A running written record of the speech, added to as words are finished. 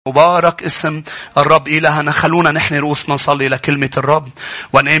مبارك اسم الرب إلهنا. خلونا نحن رؤوسنا نصلي لكلمة الرب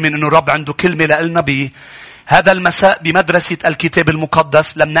ونآمن أن الرب عنده كلمة لنا هذا المساء بمدرسة الكتاب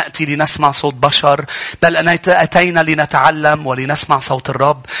المقدس. لم نأتي لنسمع صوت بشر، بل أتينا لنتعلم ولنسمع صوت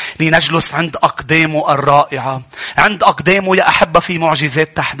الرب، لنجلس عند أقدامه الرائعة. عند أقدامه يا أحبة في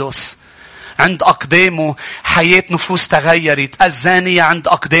معجزات تحدث. عند أقدامه حياة نفوس تغيرت. الزانية عند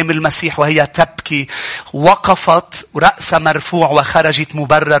أقدام المسيح وهي تبكي وقفت رأس مرفوع وخرجت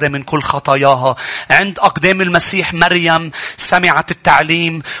مبررة من كل خطاياها. عند أقدام المسيح مريم سمعت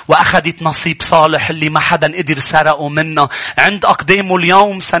التعليم وأخذت نصيب صالح اللي ما حدا قدر سرقه منا. عند أقدامه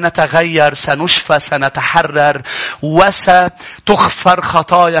اليوم سنتغير، سنشفى، سنتحرر، وستغفر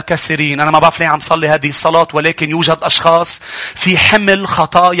خطايا كثيرين. أنا ما بعرف ليه عم صلي هذه الصلاة، ولكن يوجد أشخاص في حمل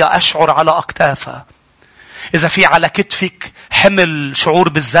خطايا أشعر على أكتافها. إذا في على كتفك حمل شعور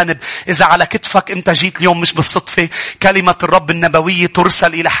بالذنب، إذا على كتفك أنت جيت اليوم مش بالصدفة، كلمة الرب النبوية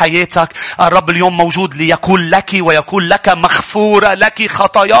ترسل إلى حياتك. الرب اليوم موجود ليقول لك ويقول لك مغفورة لك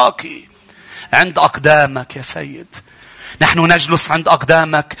خطاياك. عند أقدامك يا سيد، نحن نجلس عند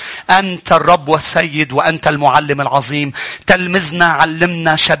أقدامك. أنت الرب والسيد وأنت المعلم العظيم. تلمذنا،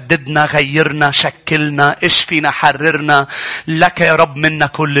 علمنا، شددنا، غيرنا، شكلنا، اشفينا، حررنا. لك يا رب منا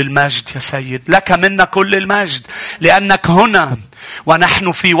كل المجد يا سيد، لك منا كل المجد، لأنك هنا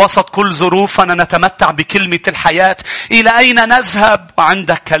ونحن في وسط كل ظروفنا نتمتع بكلمة الحياة. إلى أين نذهب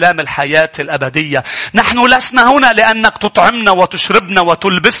وعندك كلام الحياة الأبدية؟ نحن لسنا هنا لأنك تطعمنا وتشربنا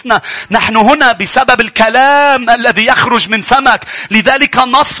وتلبسنا، نحن هنا بسبب الكلام الذي يخرج من فمك. لذلك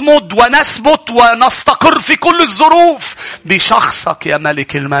نصمد ونثبت ونستقر في كل الظروف بشخصك يا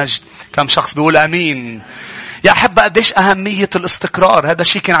ملك المجد. كم شخص بيقول أمين؟ يا أحبة، قديش أهمية الاستقرار. هذا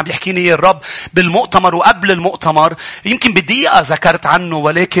الشيء كان عم يحكيني الرب بالمؤتمر وقبل المؤتمر، يمكن بدقيقة ذكرت عنه،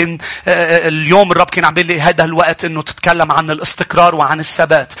 ولكن اليوم الرب كان عم بيقول لي هذا الوقت إنه تتكلم عن الاستقرار وعن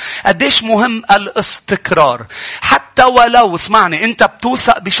الثبات. قديش مهم الاستقرار. حتى ولو اسمعني أنت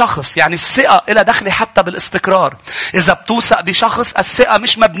بتوثق بشخص، يعني الثقة إلى دخل حتى بالاستقرار. إذا بتوثق بشخص، الثقة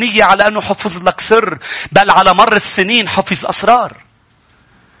مش مبنية على أنه حفظ لك سر، بل على مر السنين حفظ أسرار.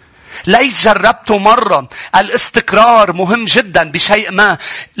 ليس جربته مرة. الاستقرار مهم جدا بشيء ما.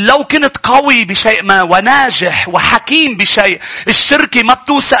 لو كنت قوي بشيء ما وناجح وحكيم بشيء، الشركة ما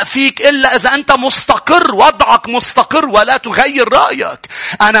بتوثق فيك إلا إذا أنت مستقر، وضعك مستقر ولا تغير رأيك.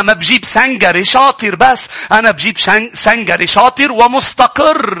 أنا ما بجيب سنجري شاطر بس، أنا بجيب سنجري شاطر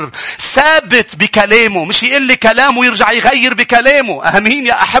ومستقر ثابت بكلامه، مش يقول لي كلامه ويرجع يغير بكلامه. أهمين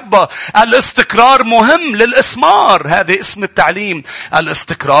يا أحبة، الاستقرار مهم. للإثمار، هذا اسم التعليم.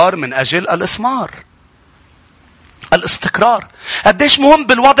 الاستقرار من أجل الإثمار. الاستقرار قديش مهم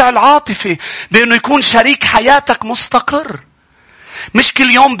بالوضع العاطفي، بأنه يكون شريك حياتك مستقر. مش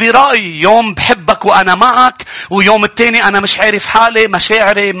كل يوم برأي، يوم بحبك وأنا معك، ويوم التاني أنا مش عارف حالي،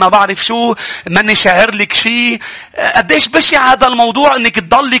 مشاعري ما بعرف شو، ماني شاعر لك شيء. قديش بشع هذا الموضوع انك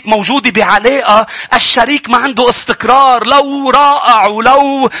تضلك موجودة بعلاقة الشريك ما عنده استقرار. لو رائع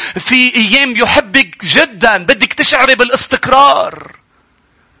ولو في ايام يحبك جدا، بدك تشعري بالاستقرار،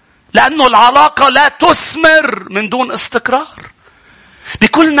 لأنه العلاقة لا تثمر من دون استقرار.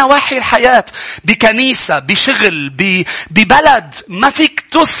 بكل نواحي الحياة، بكنيسة، بشغل، ببلد، ما فيك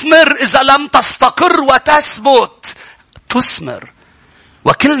تثمر إذا لم تستقر وتثبت. تثمر.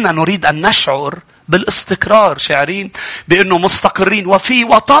 وكلنا نريد أن نشعر بالاستقرار، شاعرين بأنه مستقرين. وفي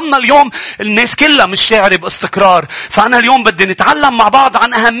وطننا اليوم الناس كلها مش شاعرة باستقرار. فأنا اليوم بدي نتعلم مع بعض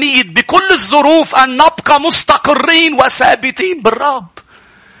عن أهمية بكل الظروف أن نبقى مستقرين وثابتين بالرب.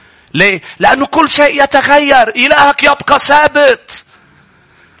 ليه؟ لأنه كل شيء يتغير. إلهك يبقى ثابت،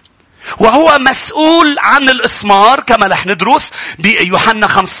 وهو مسؤول عن الإثمار كما رح ندرس بيوحنا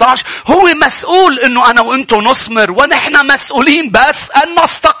 15. هو مسؤول إنه أنا وإنتو نثمر، ونحن مسؤولين بس أن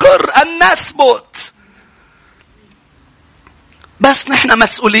نستقر، أن نثبت. بس نحن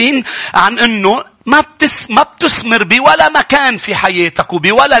مسؤولين عن إنه ما بتثمر بولا مكان في حياتك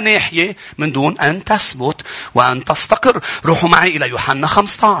وبولا ناحية من دون أن تثبت وأن تستقر. روحوا معي إلى يوحنا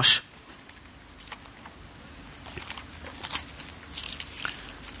 15.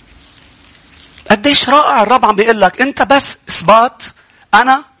 قديش رائع الرب عم بيقول لك أنت بس إثبات،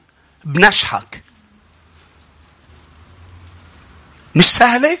 أنا بنشحك. مش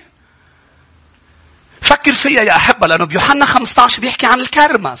سهلة؟ فكر فيها يا أحبة، لأنه بيوحنا 15 بيحكي عن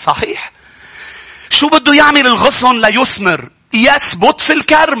الكرمة. صحيح؟ شو بده يعمل الغصن ليثمر؟ يثبت في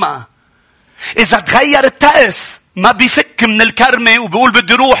الكرمة. إذا تغير التأس ما بيفك من الكرمة وبيقول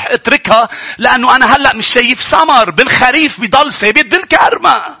بدي روح اتركها، لأنه أنا هلأ مش شايف ثمر. بالخريف بيضل ثابت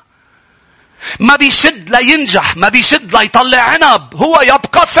بالكرمة. ما بيشد لينجح، ما بيشد ليطلع عنب، هو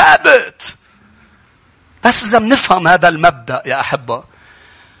يبقى ثابت. بس إذا بنفهم هذا المبدأ يا أحبة،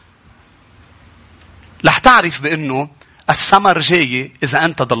 تعرف بأنه الثمر جاي إذا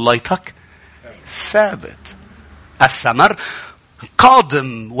أنت ضليتك ثابت. الثمر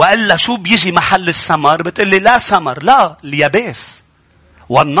قادم، وإلا شو بيجي محل الثمر؟ بتقلي لا ثمر. لا، اليابس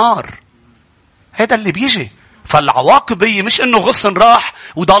والنار هذا اللي بيجي. فالعواقب هي مش انه غصن راح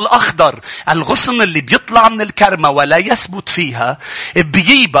وضل اخضر. الغصن اللي بيطلع من الكرمة ولا يثبت فيها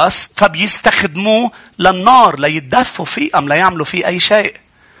بييبس، فبيستخدموه للنار ليتدفوا فيه ام لا يعملوا فيه اي شيء.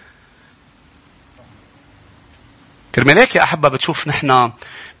 كرمال هيك يا احبة بتشوف نحن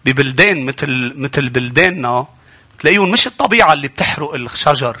ببلدان مثل بلداننا تلاقيهم مش الطبيعة اللي بتحرق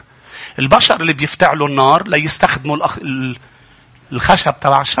الشجر، البشر اللي بيفتعلوا النار ليستخدموا الخشب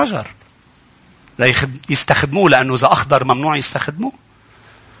تبع الشجر، يستخدموه لأنه إذا أخضر ممنوع يستخدموه.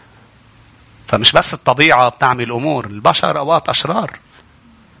 فمش بس الطبيعة بتعمل أمور، البشر أوقات أشرار.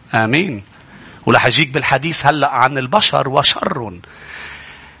 آمين. ولح أجيك بالحديث هلأ عن البشر وشر،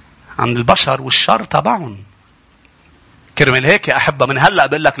 عن البشر والشر تبعهم. كرمال هيك يا أحبة من هلأ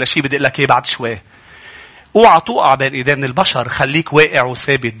بقول لك لشي بدي لك إيه بعد شوي. اوعى توقع بين ايدين البشر، خليك واقع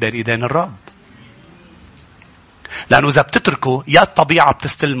وثابت بين ايدين الرب. لأنه إذا بتتركه يا الطبيعة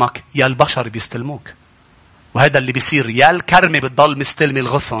بتستلمك يا البشر بيستلموك. وهذا اللي بيصير، يا الكرمة بتضل مستلمي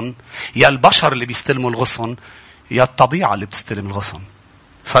الغصن، يا البشر اللي بيستلموا الغصن، يا الطبيعة اللي بتستلم الغصن.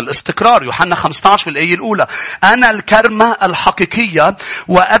 فالاستقرار يوحنا 15 بالآية الأولى: أنا الكرمة الحقيقية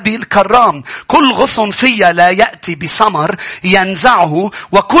وأبي الكرام، كل غصن فيا لا يأتي بثمر ينزعه،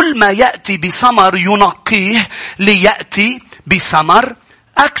 وكل ما يأتي بثمر ينقيه ليأتي بثمر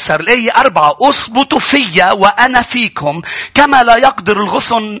أكثر. الآية 4: أثبتوا فيا وأنا فيكم، كما لا يقدر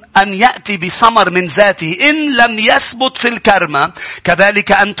الغصن أن يأتي بثمر من ذاته إن لم يثبت في الكرمة،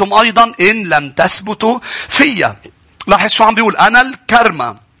 كذلك أنتم أيضا إن لم تثبتوا فيا. لاحظ شو عم بيقول: أنا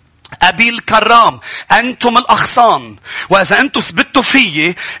الكرمة، أبي الكرام، أنتم الأغصان. وإذا أنتم ثبتوا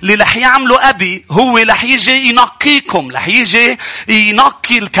فيه، اللي رح يعملوا أبي هو رح يجي ينقيكم، رح يجي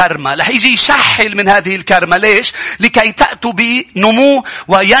ينقي الكرمة، رح يجي يشحل من هذه الكرمة. ليش؟ لكي تأتوا بنمو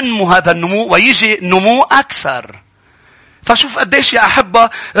وينمو هذا النمو ويجي نمو أكثر. فشوف قديش يا أحبة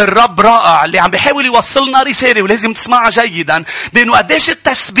الرب رائع اللي عم بيحاول يوصلنا رسالة ولازم تسمعها جيدا، بأنه قديش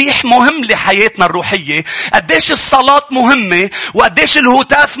التسبيح مهم لحياتنا الروحية، قديش الصلاة مهمة، وقديش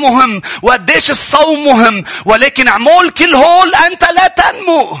الهتاف مهم، وقديش الصوم مهم. ولكن عمول كل هول أنت لا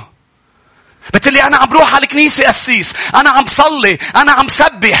تنمو. بتقلي أنا عم بروح على الكنيسة قسيس، أنا عم بصلي، أنا عم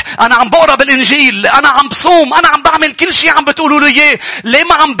سبح، أنا عم بقرأ بالإنجيل، أنا عم بصوم، أنا عم بعمل كل شيء عم بتقولوا لي إياه. ليه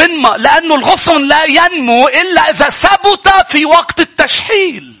ما عم بنمى؟ لأنه الغصن لا ينمو إلا إذا ثبت في وقت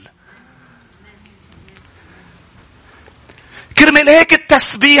التشحيل. كرمال هيك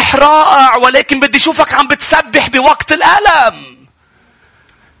التسبيح رائع، ولكن بدي شوفك عم بتسبح بوقت الألم.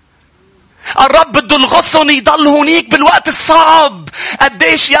 الرب بده الغصن يضل هونيك بالوقت الصعب.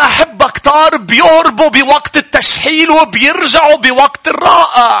 قديش يا أحبة كتار بيهربوا بوقت التشحيل وبيرجعوا بوقت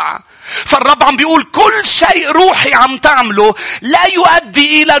الرائع. فالرب عم بيقول كل شيء روحي عم تعمله لا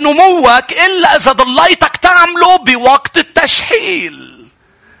يؤدي إلى نموك إلا إذا ضليتك تعمله بوقت التشحيل.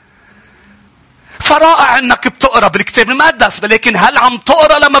 فرائع انك بتقرأ بالكتاب المقدس، ولكن هل عم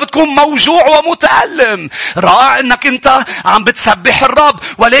تقرأ لما بتكون موجوع ومتألم؟ رائع انك انت عم بتسبح الرب،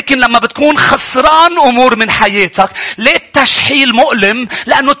 ولكن لما بتكون خسران امور من حياتك. ليه التشحيل مؤلم؟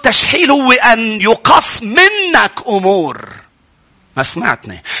 لانه التشحيل هو ان يقص منك امور. ما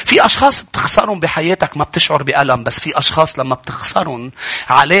سمعتني؟ في أشخاص بتخسرهم بحياتك ما بتشعر بألم، بس في أشخاص لما بتخسرهم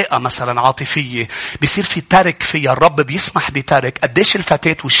علاقة مثلا عاطفية بيصير في ترك فيها. الرب بيسمح بترك. قديش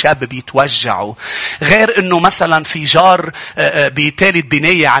الفتاة والشاب بيتوجعوا. غير إنه مثلا في جار بيتالت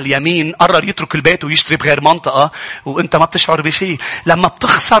بناية على اليمين قرر يترك البيت ويشتري بغير منطقة وإنت ما بتشعر بشيء. لما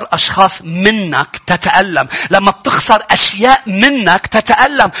بتخسر أشخاص منك تتألم، لما بتخسر أشياء منك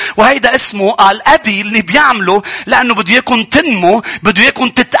تتألم. وهيدا اسمه الأبي اللي بيعمله لأنه بده يكون تنمو، بده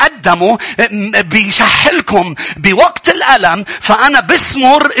يكون تتقدموا، بيشحلكم بوقت الألم. فأنا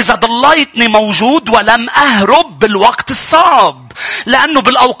بسمر إذا ضليتني موجود ولم أهرب بالوقت الصعب. لأنه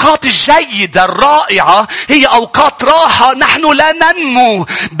بالأوقات الجيدة الرائعة هي أوقات راحة نحن لا ننمو،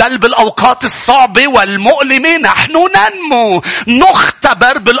 بل بالأوقات الصعبة والمؤلمة نحن ننمو.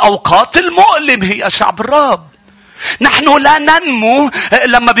 نختبر بالأوقات المؤلمة هي شعب الرب. نحن لا ننمو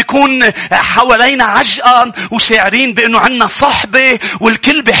لما بيكون حوالينا عجقا وشاعرين بأنه عنا صحبة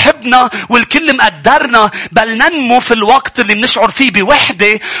والكل بحبنا والكل مقدرنا، بل ننمو في الوقت اللي بنشعر فيه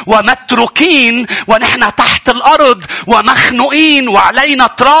بوحدة ومتروكين ونحن تحت الأرض ومخنوقين وعلينا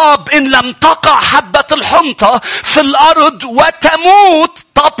تراب. إن لم تقع حبة الحنطة في الأرض وتموت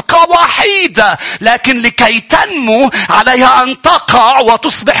تبقى وحيدة، لكن لكي تنمو عليها أن تقع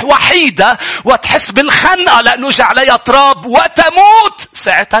وتصبح وحيدة وتحس بالخنقة، لأنه عليها تراب وتموت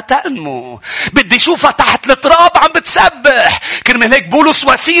ساعتها تنمو. بدي شوفها تحت التراب عم بتسبح. كرمال هيك بولس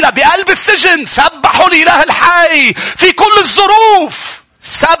وسيلة بقلب السجن سبحوا الإله الحي في كل الظروف،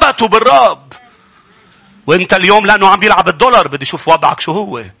 ثبتوا بالرب. وانت اليوم لأنه عم بيلعب الدولار بدي شوف وضعك شو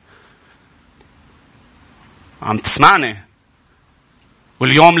هو. عم تسمعني؟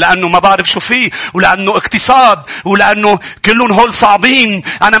 واليوم لأنه ما بعرف شو فيه، ولأنه اقتصاد، ولأنه كلهم هول صعبين.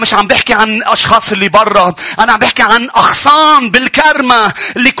 أنا مش عم بحكي عن أشخاص اللي برا، أنا عم بحكي عن أغصان بالكرمة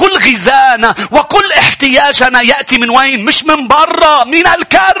اللي كل غذانا وكل احتياجنا يأتي من وين؟ مش من برا، من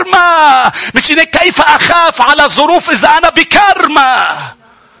الكرمة. مش إنك كيف أخاف على ظروف إذا أنا بكرمة.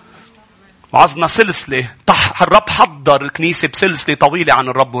 وعظنا سلسلة الرب حضر الكنيسة بسلسلة طويلة عن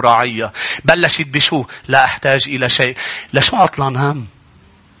الرب وراعية. بلشت بشو؟ لا أحتاج إلى شيء. لشو عطلان هم؟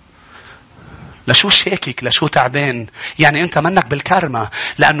 لشو شاكك؟ لشو تعبان؟ يعني أنت منك بالكرمة.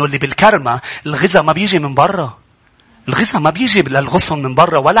 لأنه اللي بالكرمة الغذاء ما بيجي من برا. الغذاء ما بيجي للغصن من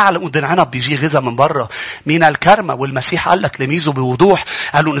برا، ولا على قد العنب بيجي غذاء من برا، من الكرمة. والمسيح قال لتلاميذه بوضوح،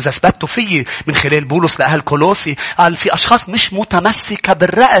 قالوا إذا اثبتوا فيه من خلال بولس لأهل كولوسي، قال في أشخاص مش متمسكة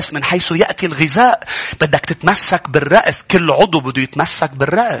بالرأس من حيث يأتي الغذاء. بدك تتمسك بالرأس. كل عضو بده يتمسك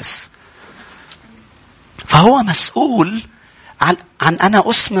بالرأس. فهو مسؤول عن أنا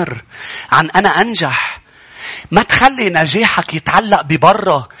أثمر، عن أنا أنجح. ما تخلي نجاحك يتعلق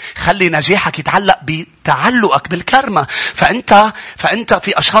ببرا، خلي نجاحك يتعلق بتعلقك بالكرمة. فأنت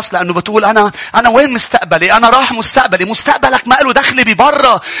في أشخاص لأنه بتقول أنا وين مستقبلي؟ أنا راح مستقبلي. مستقبلك ما له دخل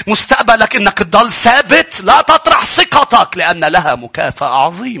ببرا. مستقبلك إنك تضل ثابت. لا تطرح ثقتك لأن لها مكافأة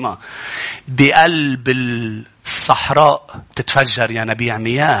عظيمة. بقلب الصحراء تتفجر ينابيع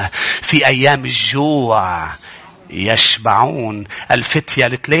مياه. في أيام الجوع يشبعون. الفتية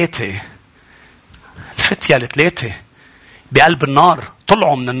الثلاثة بقلب النار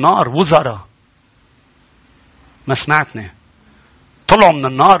طلعوا من النار وزراء. ما سمعتني؟ طلعوا من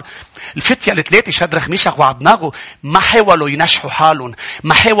النار. الفتية الثلاثة شدرخ ميشخ وعبدناغو ما حاولوا ينشحوا حالهم،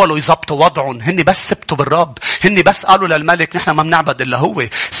 ما حاولوا يزبطوا وضعهم. هن بس سبتوا بالرب. هن بس قالوا للملك نحن ما بنعبد إلا هو.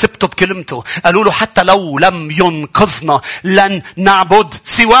 سبتوا بكلمته. قالوا له حتى لو لم ينقذنا لن نعبد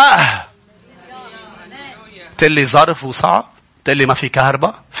سواه. تقول لي ظرف وصعب؟ تقول لي ما في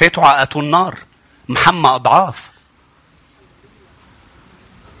كهرباء؟ فاتوا عقاتوا النار محمى أضعاف.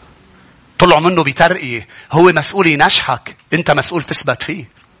 طلعوا منه بترقية. هو مسؤول ينجحك، انت مسؤول تثبت فيه.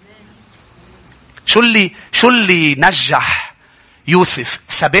 شو اللي نجح يوسف؟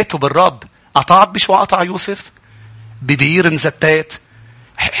 ثباته بالرب. قطعت بشو قطع يوسف؟ ببير زتات.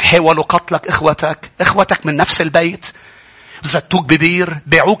 حاولوا قتلك اخوتك من نفس البيت. زتوك ببير،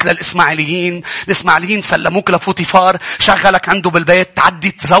 باعوك للإسماعيليين. الإسماعيليين سلموك لفوتيفار، شغلك عنده بالبيت.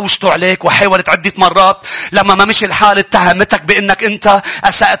 تعدت زوجته عليك وحاولت عدة مرات. لما ما مشي الحال اتهمتك بأنك أنت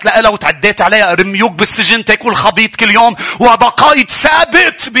أسأت لها وتعديت عليها. رميوك بالسجن تاكل خبيط كل يوم. وبقيت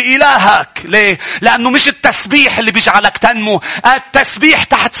ثابت بإلهك. ليه؟ لأنه مش التسبيح اللي بيجعلك تنمو، التسبيح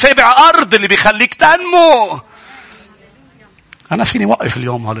تحت سابع أرض اللي بيخليك تنمو. أنا فيني وقف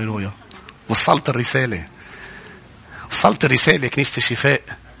اليوم. هاليلويا. وصلت الرسالة كنيسة الشفاء.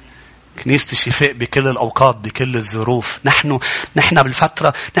 كنيسة الشفاء بكل الأوقات، بكل الظروف. نحن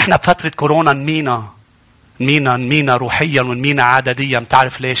بفترة كورونا نمينا روحيا ونمينا عدديا.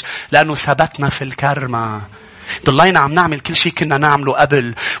 بتعرف ليش؟ لأنه ثبتنا في الكرمة. ضلينا عم نعمل كل شيء كنا نعمله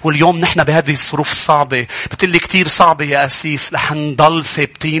قبل. واليوم نحن بهذه الظروف الصعبة. بتقلي كتير صعبة يا أسيس. رح نضل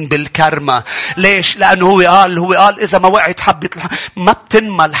ثابتين بالكرمة. ليش؟ لأنه هو قال إذا ما وقعت حبة ما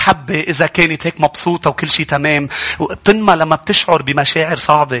بتنمى الحبة إذا كانت هيك مبسوطة وكل شيء تمام. بتنمى لما بتشعر بمشاعر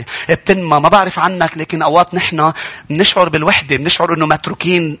صعبة. بتنمى. ما بعرف عنك لكن أوقات نحن بنشعر بالوحدة. بنشعر إنه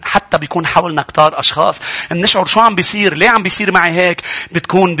متروكين. حتى بيكون حولنا كتار أشخاص. بنشعر شو عم بيصير؟ ليه عم بيصير معي هيك؟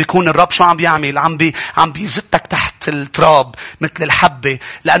 بيكون الرب شو عم بيعمل؟ عم بيزتك تحت التراب مثل الحبة.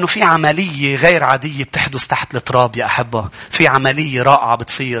 لأنه في عملية غير عادية بتحدث تحت التراب يا أحبة. في عملية رائعة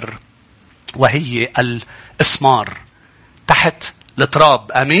بتصير وهي الإثمار تحت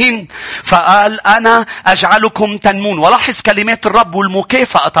التراب. أمين. فقال أنا أجعلكم تنمون. ولاحظ كلمات الرب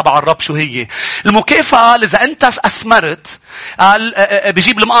والمكافأة تبع الرب شو هي. المكافأة قال إذا أنت أثمرت قال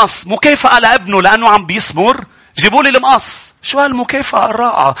بيجيب المقص. مكافأة لابنه لأنه عم بيثمر. جيبوا لي المقص. شو هالمكافأة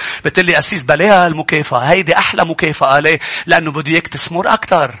الرائعة؟ بتقلي أسيس بلاها المكافأة. هيدي أحلى مكافأة. ليه؟ لأنه بده إياك تثمر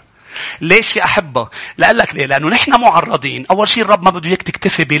أكتر. ليش يا أحبة؟ لأقلك ليه؟ لأنه نحن معرضين. أول شيء الرب ما بده إياك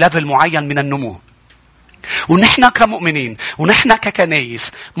تكتفي بليفل معين من النمو. ونحن كمؤمنين ونحن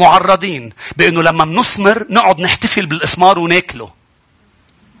ككنايس معرضين بأنه لما منثمر نقعد نحتفل بالإثمار وناكله.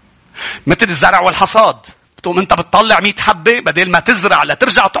 مثل الزرع والحصاد. بتقوم أنت بتطلع 100 حبة بدل ما تزرع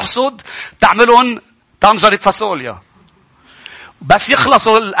لترجع تحصد تعملون طنجرة فاصوليا. بس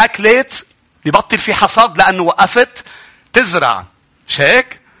يخلصوا الأكلات بيبطل في حصاد لأنه وقفت تزرع. مش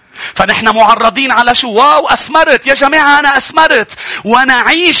هيك؟ فنحن معرضين على شو؟ واو أثمرت يا جماعة، أنا أثمرت وأنا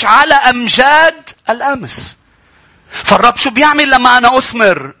أعيش على أمجاد الأمس. فالرب شو بيعمل لما أنا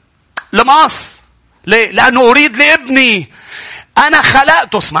أثمر؟ لماس. ليه؟ لأنه أريد لابني. أنا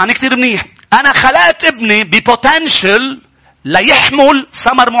خلقته، اسمعني كتير منيح، أنا خلقت ابني ببوتنشل ليحمل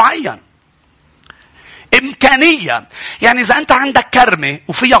ثمر معين. إمكانية. يعني إذا أنت عندك كرمة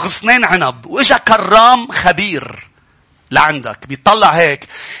وفيها غصنين عنب وإجا كرام خبير لعندك بيطلع هيك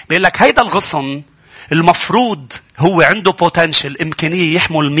بيقول لك هيدا الغصن المفروض هو عنده بوتنشل إمكانية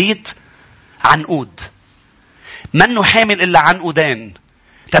يحمل 100 عنقود، منه حامل إلا عنقودين.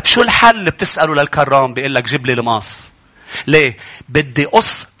 طب شو الحل اللي بتسأله للكرام؟ بيقول لك جيب لي الماس. ليه؟ بدي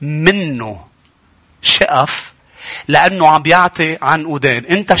قص منه شقف لأنه عم بيعطي عنقودين.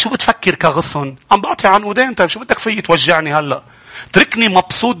 أنت شو بتفكر كغصن؟ عم بعطي عنقودين. طيب شو بدك فيه توجعني هلأ؟ تركني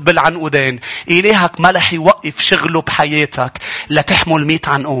مبسوط بالعنقودين. إلهك ملح يوقف شغله بحياتك لتحمل 100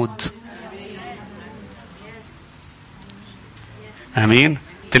 عنقود. أمين؟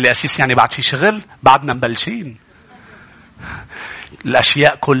 تلي أسيس يعني بعد في شغل؟ بعدنا مبلشين.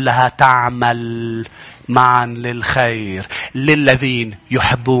 الأشياء كلها تعمل معا للخير للذين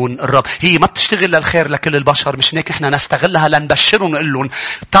يحبون الرب. هي ما بتشتغل للخير لكل البشر، مش هيك احنا نستغلها لنبشرهم ونقول لهم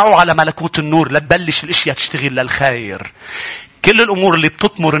تعوا على ملكوت النور لتبلش الاشياء تشتغل للخير. كل الامور اللي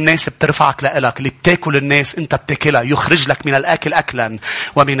بتطمر الناس بترفعك لإلك، اللي بتاكل الناس انت بتاكلها، يخرج لك من الاكل اكلا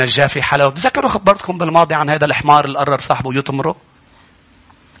ومن الجافي حلاوه. تذكروا خبرتكم بالماضي عن هذا الحمار اللي قرر صاحبه يطمره؟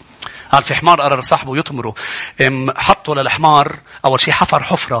 قال في حمار قرر صاحبه يطمره، حطوا للحمار اول شيء حفر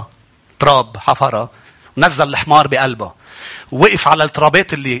حفره تراب، حفرها نزل الحمار بقلبه، ووقف على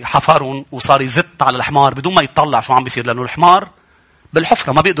الترابات اللي حفرهم وصار يزت على الحمار بدون ما يطلع شو عم بيصير، لأنه الحمار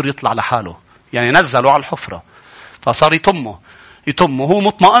بالحفرة ما بيقدر يطلع لحاله، يعني نزلوا على الحفرة فصار يطمه هو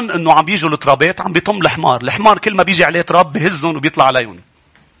مطمئن انه عم بيجوا الترابات عم بيطم الحمار كل ما بيجي عليه تراب بيهزهم وبيطلع عليهم،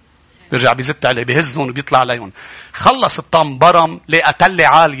 بيرجع بيزت عليه بيهزهم وبيطلع عليهم. خلص الطم برم لقى تلة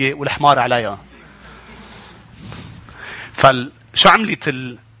عالية والحمار عليها. شو عملت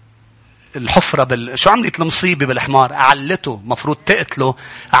الحفرة شو عملت المصيبة بالحمار؟ علته، مفروض تقتله،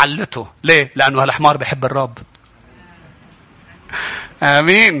 علته. ليه؟ لأنه هالحمار بيحب الرب.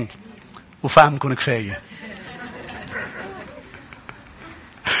 آمين. وفهمكم كفاية.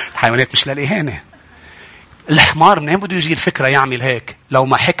 الحيوانات مش للإهانة. الحمار منين بده يجي الفكرة يعمل هيك؟ لو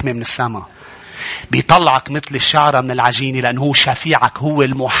ما حكمة من السماء بيطلعك مثل الشعرة من العجينة، لأنه هو شفيعك، هو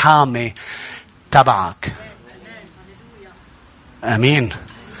المحامي تبعك. آمين.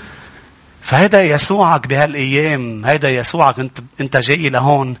 فهذا يسوعك بهالأيام، هذا يسوعك. أنت جاي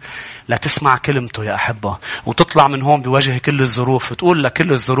لهون لتسمع كلمته يا أحبة، وتطلع من هون بوجه كل الظروف وتقول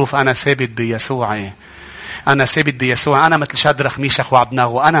لكل الظروف أنا ثابت بيسوعي، أنا ثابت بيسوع. أنا مثل شدرخ ميشخ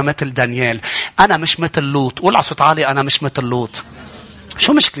وعبدناغو، أنا مثل دانيال، أنا مش مثل لوط. قول على صوت عالي أنا مش مثل لوط.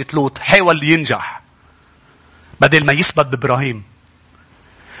 شو مشكلة لوط؟ حاول ينجح بدل ما يثبت بإبراهيم.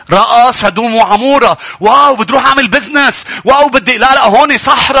 رأى سدوم وعمورة، واو بدي روح أعمل بزنس، واو بدي لا هوني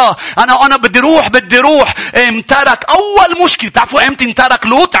صحراء، أنا بدي روح. امترك أول مشكلة. تعرفوا امتى انترك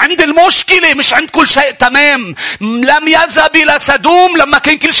لوط؟ عند المشكلة، مش عند كل شيء تمام. لم يذهب إلى سدوم لما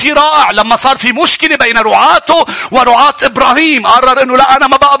كان كل شيء رائع. لما صار في مشكلة بين رعاته ورعاة إبراهيم قرر إنه لا أنا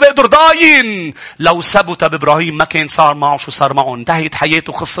ما بقى بقدر ضاين. لو ثبت بإبراهيم ما كان صار معه شو صار معه، انتهت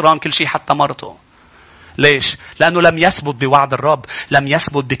حياته، خسران كل شيء حتى مرته. ليش؟ لأنه لم يثبت بوعد الرب، لم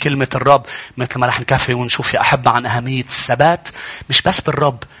يثبت بكلمة الرب. مثل ما رح نكفي ونشوف يا أحبة عن أهمية الثبات مش بس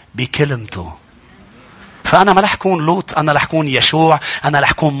بالرب، بكلمته. فأنا ما رح أكون لوط، أنا رح أكون يشوع، أنا رح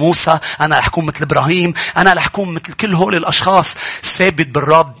أكون موسى، أنا رح أكون مثل إبراهيم، أنا رح أكون مثل كل هول الأشخاص ثابت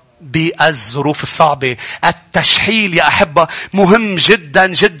بالرب بالظروف الصعبة. التشحيل يا أحبة مهم جدا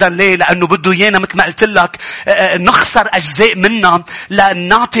جدا. ليه؟ لأنه بده يانا مثل ما قلت لك نخسر أجزاء منا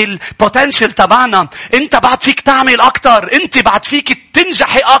لنعطي البوتنشل تبعنا. أنت بعد فيك تعمل أكتر، أنت بعد فيك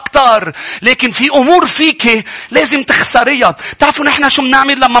تنجحي أكتر، لكن في أمور فيك لازم تخسريها. تعرفوا نحن شو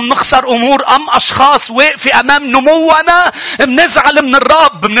بنعمل لما بنخسر أمور أم أشخاص واقفة أمام نمونا؟ بنزعل من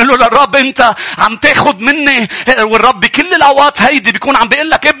الرب، بنقول له للرب أنت عم تاخد مني. والرب بكل الأوقات هيدي بيكون عم بيقول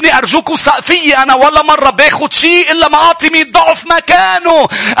لك ابني أرجوك سقفي، أنا ولا مرة باخد شيء إلا ما أعطي 100 ضعف مكانه.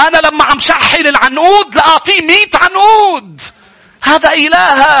 أنا لما عم شحل العنقود لأعطيه 100 عنقود. هذا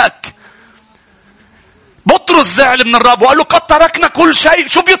إلهك. بطرس زعل من الرب وقال له قد تركنا كل شيء.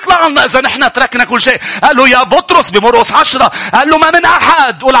 شو بيطلع لنا إذا نحن تركنا كل شيء؟ قال له يا بطرس بمرقس 10 قال له ما من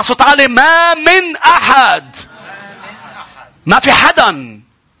أحد. قول على صوت عالي ما من أحد. ما في حدا.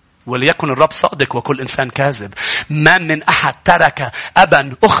 وليكن الرب صادق وكل إنسان كاذب. ما من أحد ترك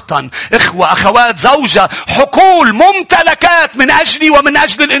أبا، أختا، إخوة، أخوات، زوجة، حقول، ممتلكات من أجلي ومن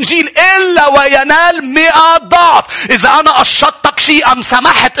أجل الإنجيل إلا وينال 100 ضعف. إذا أنا قشطتك شيء أم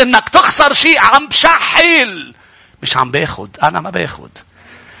سمحت إنك تخسر شيء، عم بشحل، مش عم باخد. أنا ما باخد.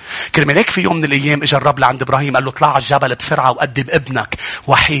 كرمال هيك في يوم من الأيام إجا الرب لعند إبراهيم قال له اطلع على الجبل بسرعة وقدم ابنك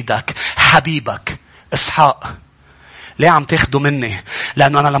وحيدك حبيبك إسحاق. ليه عم تاخده مني؟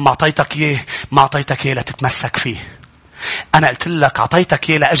 لأنه أنا لما أعطيتك إياه ما أعطيتك إياه لتتمسك فيه. أنا قلت لك أعطيتك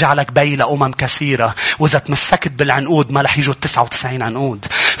إياه لأجعلك بي لأمم كثيرة، وإذا تمسكت بالعنقود ما رح يجوا 99 عنقود.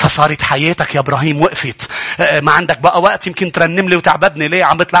 فصارت حياتك يا إبراهيم وقفت. ما عندك بقى وقت يمكن ترنم لي وتعبدني. ليه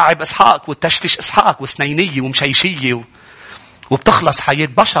عم بتلاعب إسحاق وتشتش إسحاق وسنينية ومشيشية وبتخلص حياة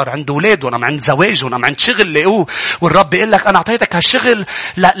بشر عند أولادهم، عند زواجهم، عند شغل لقوه. والرب يقول لك أنا أعطيتك هالشغل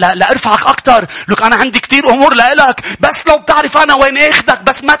لا أرفعك أكتر. لك أنا عندي كتير أمور لإلك، بس لو بتعرف أنا وين أخدك،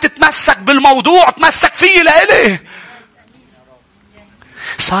 بس ما تتمسك بالموضوع، تمسك فيه لإلي.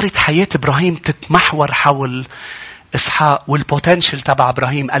 صارت حياة إبراهيم تتمحور حول إسحاق. والبوتنشل تبع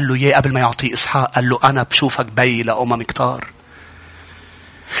إبراهيم قال له إياه قبل ما يعطيه إسحاق. قال له أنا بشوفك بي لأمم كتار.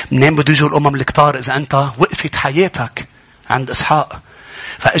 منين بده يجوا الأمم الكتار إذا أنت وقفت حياتك عند إسحاق؟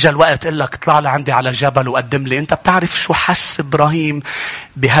 فإجا الوقت قال لك اطلع لعندي على الجبل وقدم لي. أنت بتعرف شو حس إبراهيم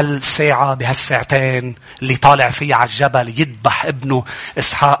بهالساعة بهالساعتين اللي طالع فيه على الجبل يذبح ابنه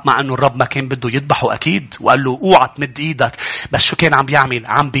إسحاق، مع أنه الرب ما كان بده يذبحه أكيد، وقال له اوعى تمد إيدك. بس شو كان عم بيعمل؟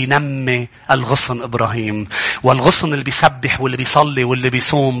 عم بينمي الغصن إبراهيم. والغصن اللي بيسبح واللي بيصلي واللي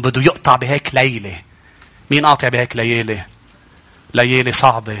بيصوم بده يقطع بهيك ليلة. مين قاطع بهيك ليلة؟ ليلة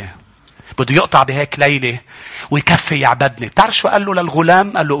صعبة. بده يقطع بهيك ليلة ويكفي يعبدني. بتعرف شو قال له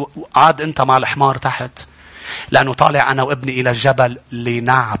للغلام؟ قال له عاد أنت مع الحمار تحت، لأنه طالع أنا وابني إلى الجبل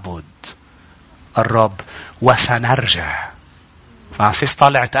لنعبد الرب وسنرجع. فعسيس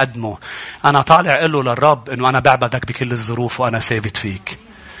طالع تقدمه. أنا طالع قله للرب إنه أنا بعبدك بكل الظروف وأنا ثابت فيك،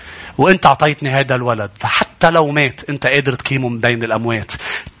 وأنت عطيتني هذا الولد، فحتى لو مات أنت قادر تقيمه من بين الأموات.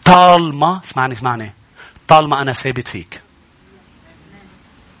 طالما اسمعني طالما أنا ثابت فيك،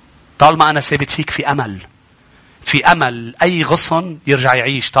 طالما أنا ثابت فيك، في أمل أي غصن يرجع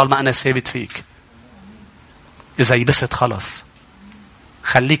يعيش. طالما أنا ثابت فيك. إذا يبست خلص.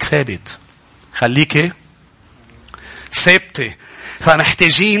 خليك ثابت. خليك ثابتة.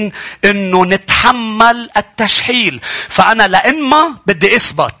 فمحتاجين إنه نتحمل التشحيل. فأنا لإما بدي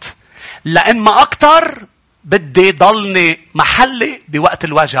أثبت، لإما أكتر بدي ضلني محلي بوقت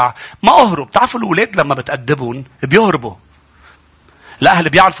الوجع. ما أهرب. تعرفوا الأولاد لما بتأدبون بيهربوا. الأهل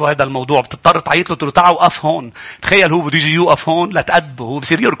بيعرفوا هذا الموضوع. بتضطر تعيط له تقول له تعال وقف هون. تخيل هو بده يجي يوقف هون لتأدبه، هو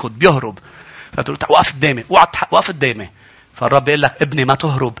بصير يركض بيهرب. فتقول له وقف قدامي، وقف قدامي. فالرب يقول لك ابني ما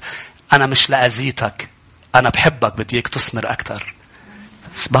تهرب، أنا مش لأذيتك، أنا بحبك، بدي إياك تثمر أكتر.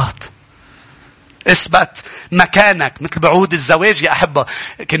 اثبت مكانك. مثل بعود الزواج يا أحبة.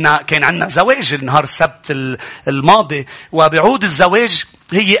 كان عندنا زواج النهار السبت الماضي، وبعود الزواج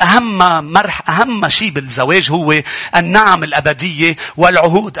هي أهم شيء بالزواج هو النعم الأبدية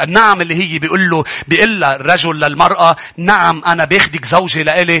والعهود. النعم اللي هي بيقول الرجل للمرأة نعم أنا باخدك زوجي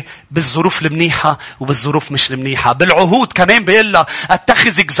لإلي بالظروف المنيحة وبالظروف مش المنيحة. بالعهود كمان بيقول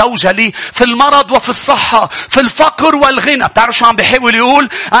اتخذك زوجة لي في المرض وفي الصحة، في الفقر والغنى. بتعرف شو عم بيحاول يقول؟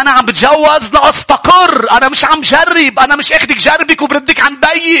 أنا عم بتجوز لأستقر، أنا مش عم جرب، أنا مش أخدك جربك وبردك عن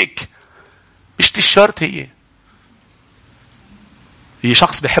بيك. مش الشرط هي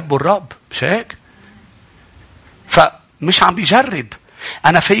شخص بيحبه الرب، مش هيك؟ فمش عم بيجرب.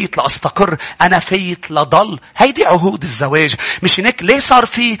 أنا فايت لأستقر، أنا فايت لضل. هيدي عهود الزواج. مش هناك ليه صار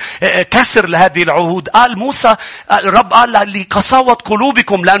في كسر لهذه العهود؟ قال موسى، الرب قال لقساوة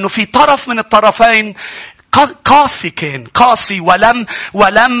قلوبكم، لأنه في طرف من الطرفين قاسي، كان قاسي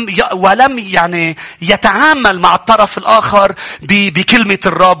ولم يعني يتعامل مع الطرف الآخر بكلمة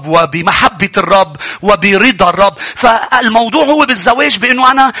الرب وبمحبة الرب وبرضا الرب. فالموضوع هو بالزواج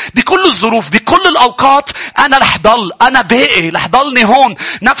بأنه أنا بكل الظروف بكل الأوقات أنا رح ضل، أنا باقي، رح ضلني هون.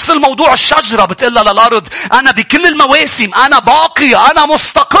 نفس الموضوع الشجرة بتقلها للأرض أنا بكل المواسم أنا باقية، أنا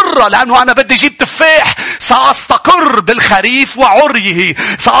مستقرة، لأنه أنا بدي جيب تفاح سأستقر بالخريف وعريه،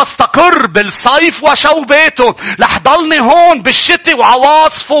 سأستقر بالصيف وشوبه. رح ضلني هون بالشتاء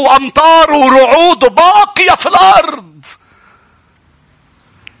وعواصفه وأمطاره ورعوده، باقية في الأرض.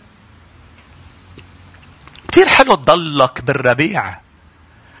 كتير حلو تضلك بالربيع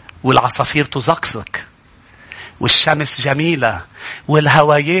والعصافير تزقزق والشمس جميلة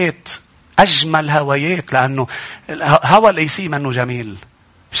والهوايات أجمل هوايات، لأنه الهوا ليسي منه جميل،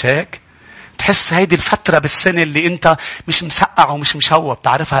 مش هيك؟ بتحس هيدي الفترة بالسنة اللي انت مش مسقع ومش مشوب.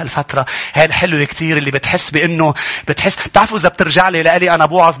 بتعرفها هالفترة هاي الحلوة كتير اللي بتحس بانه بتعرفوا اذا بترجع لي لقالي انا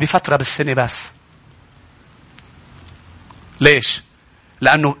بوعظ بفترة بالسنة بس. ليش؟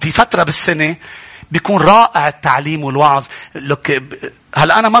 لانه في فترة بالسنة بيكون رائع التعليم والوعظ.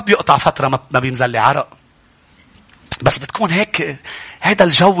 هلا انا ما بيقطع فترة ما بينزل لي عرق. بس بتكون هيك هيدا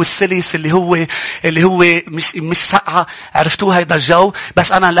الجو السلس اللي هو مش سقعة. عرفتوه هيدا الجو.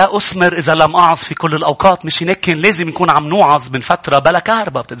 بس أنا لا أثمر إذا لم أعظ في كل الأوقات. مش هيك كان لازم يكون عم نوعظ من فترة بلا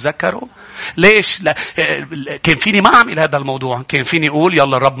كهرباء. بتتذكروا ليش؟ لا كان فيني ما أعمل هذا الموضوع. كان فيني أقول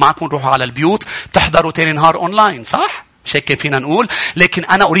يلا الرب معكم روحوا على البيوت بتحضروا تاني نهار أونلاين. صح؟ مش هيك كان فينا نقول. لكن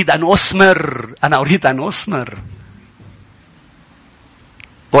أنا أريد أن أثمر.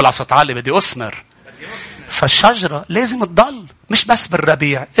 قول على صوت عالي بدي أثمر. فالشجرة لازم تضل. مش بس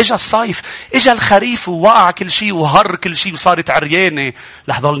بالربيع. اجا الصيف اجا الخريف ووقع كل شيء وهر كل شيء وصارت عريانة.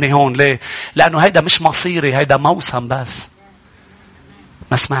 رح ضلني هون ليه؟ لأنه هيدا مش مصيري. هيدا موسم بس.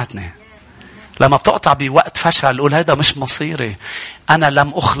 ما سمعتني؟ لما بتقطع بوقت فشل قول هيدا مش مصيري. أنا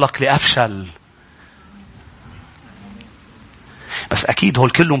لم أخلق لأفشل. بس أكيد هول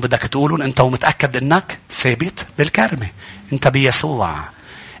كلهم بدك تقولون أنت ومتأكد أنك ثابت بالكرمة. أنت بيسوع.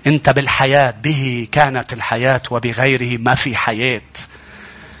 أنت بالحياة. به كانت الحياة وبغيره ما في حياة.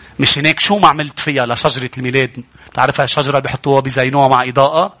 مش هناك شو ما عملت فيها لشجرة الميلاد. تعرفها الشجرة اللي بيحطوها بيزينوها مع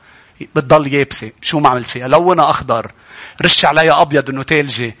إضاءة بتضل يابسة. شو ما عملت فيها لونها أخضر رش عليها أبيض إنه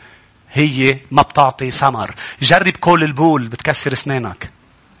تلجي هي ما بتعطي ثمر. جرب كل البول بتكسر أسنانك.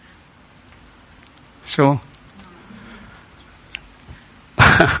 شو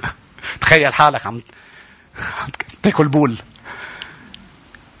تخيل حالك عم تاكل بول.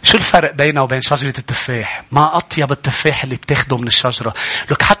 شو الفرق بينه وبين شجرة التفاح؟ ما أطيب التفاح اللي بتاخده من الشجرة.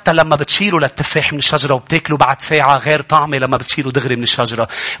 لك حتى لما بتشيله للتفاح من الشجرة وبتاكله بعد ساعة غير طعمه لما بتشيله دغري من الشجرة.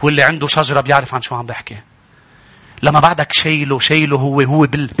 واللي عنده شجرة بيعرف عن شو عم بحكي. لما بعدك شايله هو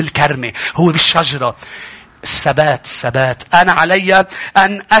بالكرمة. هو بالشجرة. الثبات. أنا علي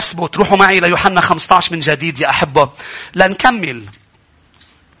أن أثبت. روحوا معي ليوحنا 15 من جديد يا أحبة. لنكمل.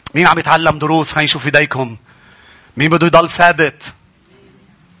 مين عم يتعلم دروس؟ خلينا نشوف ايديكم. مين بده يضل ثابت؟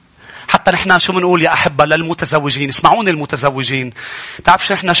 حتى نحن شو منقول يا أحبة للمتزوجين. اسمعوني المتزوجين.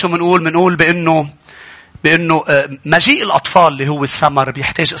 تعرف نحن شو منقول؟ منقول بأنه مجيء الأطفال اللي هو الثمر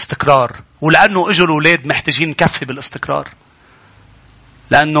بيحتاج استقرار. ولأنه اجوا الأولاد محتاجين نكفي بالاستقرار.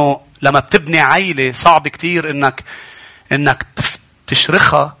 لأنه لما بتبني عائلة صعب كتير إنك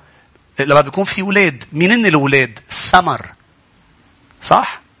تشرخها. لما بيكون في أولاد. مين الأولاد؟ الثمر.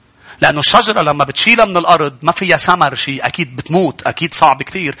 صح؟ لأنه الشجرة لما بتشيلها من الأرض ما فيها ثمر شيء. أكيد بتموت. أكيد صعب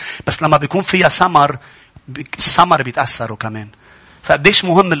كتير. بس لما بيكون فيها ثمر الثمر بيتأثروا كمان. فقديش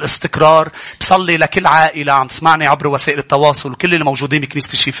مهم الاستقرار. بصلي لكل عائلة عم تسمعني عبر وسائل التواصل وكل اللي موجودين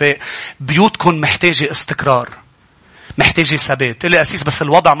بكنيسة الشفاء. بيوتكم محتاجة استقرار. محتاجة ثبات. اللي أسيس بس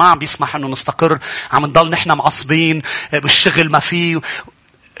الوضع ما عم بيسمح أنه نستقر. عم نضل نحن معصبين. بالشغل ما فيه.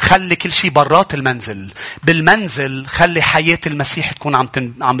 خلي كل شيء برات المنزل. بالمنزل خلي حياة المسيح تكون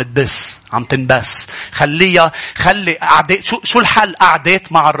عم تنبس. خلي قعدات. شو الحل؟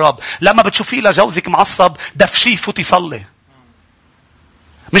 قعدات مع الرب. لما بتشوفيه لجوزك معصب دفشيه فوتي صلي.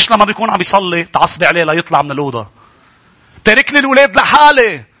 مش لما بيكون عم يصلي تعصبي عليه لا يطلع من الأوضة. تركني الولاد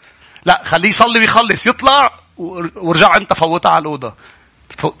لحالي. لا خليه يصلي ويخلص يطلع ورجع انت فوتها على الأوضة.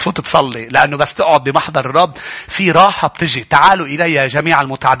 تفوت تصلي. لأنه بس تقعد بمحضر الرب في راحة بتجي. تعالوا إلي يا جميع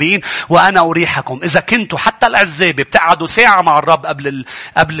المتعبين وأنا أريحكم. إذا كنتوا حتى العزابة بتقعدوا ساعة مع الرب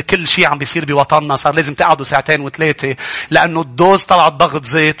قبل كل شيء عم بيصير بوطننا صار لازم تقعدوا 2 و3. لأنه الدوز طلعت ضغط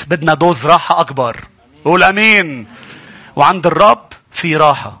زيت. بدنا دوز راحة أكبر. قول أمين. وعند الرب في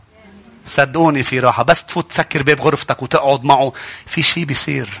راحة. صدقوني في راحة. بس تفوت تسكر باب غرفتك وتقعد معه في شيء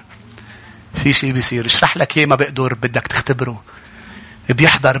بيصير. اشرح لك ايه ما بقدر بدك تختبره.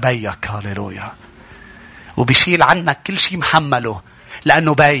 بيحضر بيك. هاليلويا. وبيشيل عنك كل شيء محمله.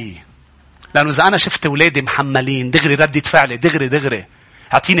 لأنه لأنه إذا أنا شفت أولادي محملين دغري ردة فعلي. دغري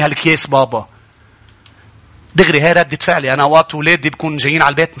اعطيني هالكيس بابا. دغري هي ردة فعلي. أنا وقت أولادي بكون جايين على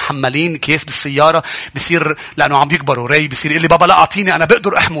البيت محملين كيس بالسيارة بيصير لأنه عم بيكبروا بيصير يقول لي بابا لا أعطيني أنا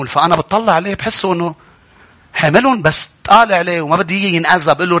بقدر أحمل. فأنا بتطلع عليه بحسه إنه حاملهم بس طالع عليه وما بدي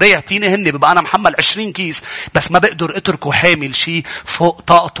ينأذى. بقول له ري اعطيني هني. ببقى أنا محمل 20 كيس بس ما بقدر اتركه حامل شيء فوق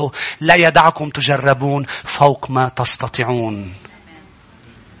طاقته. لا يدعكم تجربون فوق ما تستطيعون.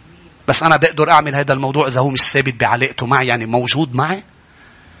 بس أنا بقدر أعمل هذا الموضوع إذا هو مش ثابت بعلاقته معي يعني موجود معي.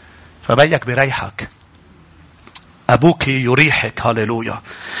 فبيك بريحك. أبوك يريحك. هاليلويا.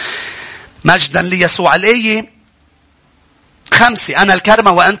 مجدا ليسوع. الآية 5: أنا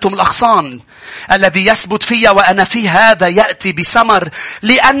الكرمة وأنتم الأغصان. الذي يثبت في وأنا فيه هذا يأتي بثمر،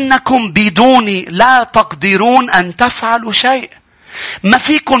 لأنكم بدوني لا تقدرون أن تفعلوا شيء. ما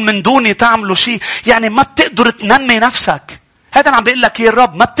فيكم من دوني تعملوا شيء. يعني ما بتقدر تنمي نفسك. هذا اللي عم بيقول لك يا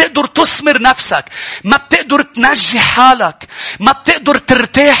الرب. ما بتقدر تثمر نفسك. ما بتقدر تنجي حالك. ما بتقدر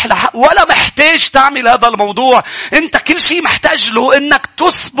ترتاح ولا محتاج تعمل هذا الموضوع. انت كل شيء محتاج له انك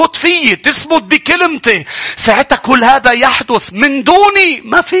تثبت فيه، تثبت بكلمتي. ساعتها كل هذا يحدث. من دوني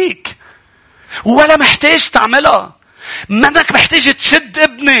ما فيك ولا محتاج تعملها. منك محتاج تشد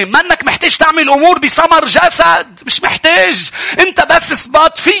ابني. منك محتاج تعمل أمور بثمر جسد. مش محتاج. انت بس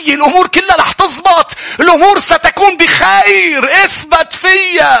اثبت فيي. الأمور كلها رح تزبط. الأمور ستكون بخير. اثبت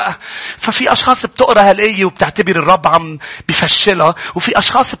فيا. ففي أشخاص بتقرأ هالآية وبتعتبر الرب عم بفشلها. وفي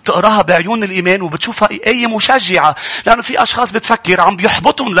أشخاص بتقرأها بعيون الإيمان وبتشوفها آية مشجعة. لأنه في أشخاص بتفكر عم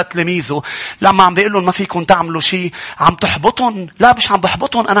بيحبطهم لتلاميذه. لما عم بيقول لهم ما فيكم تعملوا شيء عم تحبطهم. لا، مش عم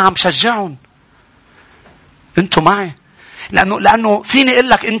بحبطهم، أنا عم بشجعهم. انتوا معي؟ لأنه فيني اقول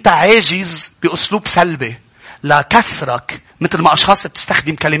لك انت عاجز بأسلوب سلبي لا كسرك. مثل ما أشخاص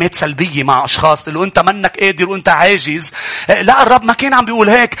بتستخدم كلمات سلبية مع أشخاص. تقول له أنت منك قادر وأنت عاجز. لا، الرب ما كان عم بيقول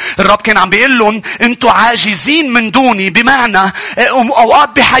هيك. الرب كان عم بيقول لهم أنتوا عاجزين من دوني. بمعنى أوقات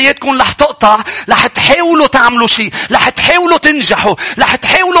بحياتكم رح تقطع. رح تحاولوا تعملوا شيء. رح تحاولوا تنجحوا. رح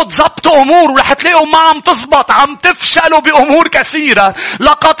تحاولوا تزبطوا أمور ورح تلاقوا ما عم تزبط. عم تفشلوا بأمور كثيرة.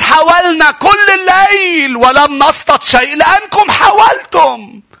 لقد حاولنا كل الليل ولم نصطد شيء لأنكم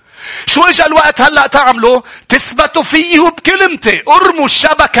حاولتم. شو اجا الوقت هلأ تعملوا؟ تثبتوا فيه وبكلمتي. ارموا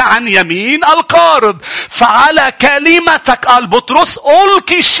الشبكة عن يمين القارب. فعلى كلمتك قال بطرس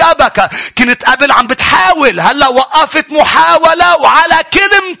ألقي الشبكة. كنت قبل عم بتحاول. هلأ وقفت محاولة وعلى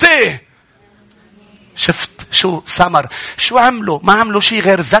كلمتي. شفت شو ثمر؟ شو عملوا؟ ما عملوا شيء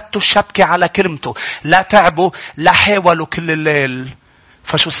غير زتوا الشبكة على كلمته. لا تعبوا لا حاولوا كل الليل.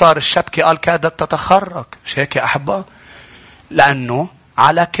 فشو صار؟ الشبكة قال كادت تتخرق. مش هيك يا أحبة؟ لأنه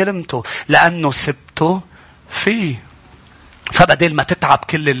على كلمته. لأنه سبته فيه. فبدل ما تتعب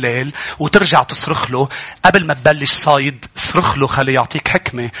كل الليل وترجع تصرخ له قبل ما تبلش صايد، صرخ له خليه يعطيك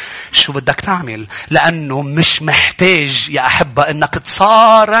حكمة شو بدك تعمل. لأنه مش محتاج يا أحبة أنك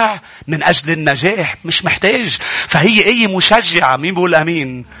تصارع من أجل النجاح. مش محتاج. فهي أي مشجعة. مين بقول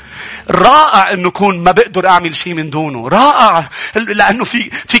أمين؟ رائع أنه كون ما بقدر أعمل شيء من دونه. رائع. لأنه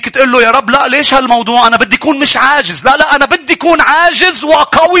فيك تقول له يا رب لا، ليش هالموضوع؟ أنا بدي كون مش عاجز. لا، أنا بدي كون عاجز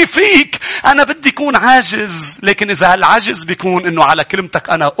وقوي فيك. أنا بدي كون عاجز. لكن إذا هالعاجز بيكون أنه على كلمتك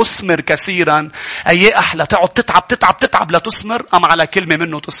أنا أثمر كثيرا. أي أحلى تقعد تتعب لا تثمر، أم على كلمة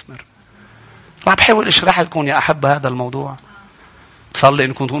منه تثمر. عم بحاول اشرح لكم يا أحبة هذا الموضوع. بصلي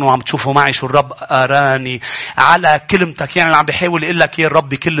انكم تكونوا عم تشوفوا معي شو الرب أراني على كلمتك. يعني عم بحاول اقول لك يا الرب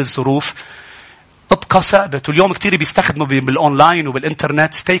بكل الظروف ابقى ثابت. واليوم كتير بيستخدموا بالاونلاين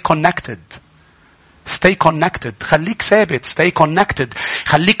وبالانترنت stay connected. خليك ثابت. stay connected.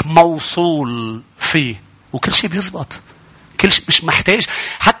 خليك موصول فيه وكل شيء بيزبط. كل شيء مش محتاج.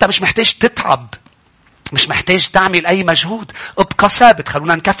 حتى مش محتاج تتعب. مش محتاج تعمل اي مجهود. ابقى ثابت.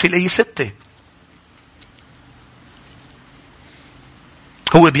 خلونا نكفي الآية 6.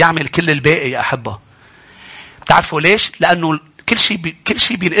 هو بيعمل كل الباقي يا أحبة. بتعرفوا ليش؟ لأنه كل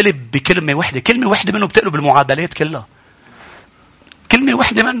شيء بينقلب بكلمة واحدة. كلمة واحدة منه بتقلب المعادلات كلها. كلمة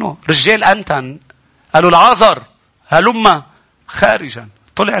واحدة منه. رجال أنتن قالوا لعازر هلما خارجا.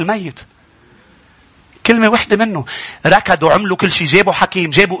 طلع الميت. كلمة واحدة منه. ركضوا عملوا كل شيء. جابوا حكيم.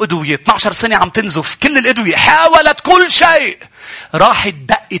 جابوا أدوية. 12 سنة عم تنزف. كل الأدوية. حاولت كل شيء. راحت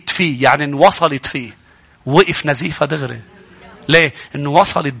دقت فيه. يعني انوصلت فيه. وقف نزيفة دغري. ليه؟ إنه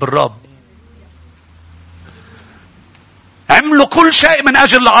وصلت بالرب. عملوا كل شيء من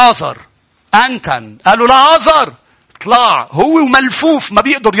أجل لعازر. أنتن قالوا لعازر طلع. هو وملفوف ما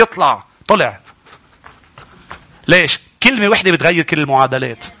بيقدر يطلع. طلع. ليش؟ كلمة واحدة بتغير كل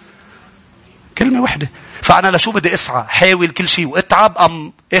المعادلات. كلمة واحدة. فأنا لشو بدي أسعى؟ حاول كل شيء واتعب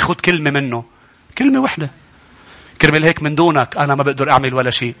أم أخذ كلمة منه؟ كلمة واحدة. كرمال هيك من دونك أنا ما بقدر أعمل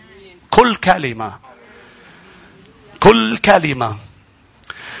ولا شيء. كل كلمة.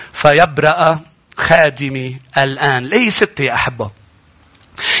 فيبرأ خادمي الآن. ليه 6 يا أحبة؟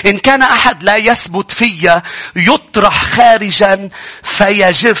 إن كان أحد لا يثبت فيا يطرح خارجا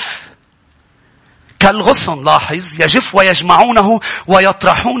فيجف كالغصن. لاحظ يجف ويجمعونه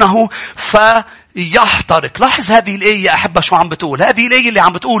ويطرحونه فيحترق. لاحظ هذه الآية يا أحبة شو عم بتقول. هذه الآية اللي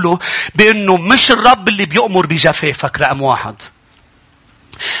عم بتقوله بأنه مش الرب اللي بيأمر بجفافك. رقم 1.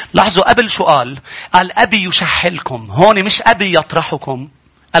 لاحظوا قبل شو قال أبي يشحلكم. هون مش أبي يطرحكم.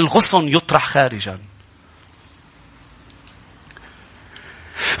 الغصن يطرح خارجا.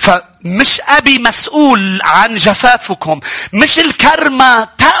 فمش أبي مسؤول عن جفافكم. مش الكرمة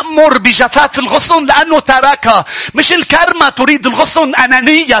تأمر بجفاف الغصن لأنه تركها. مش الكرمة تريد الغصن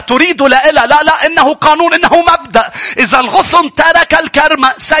أنانية تريد لا، لا، إنه قانون، إنه مبدأ. إذا الغصن ترك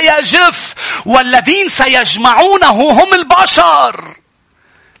الكرمة سيجف، والذين سيجمعونه هم البشر.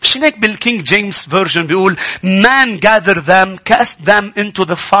 مش هيك بالكينج جيمس فيرجن بيقول man gather them cast them into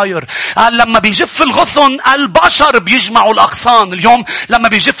the fire. قال لما بيجف الغصن البشر بيجمعوا الأغصان. اليوم لما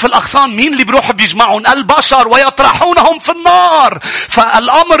بيجف الأغصان مين اللي بيروح بيجمعون؟ البشر، ويطرحونهم في النار.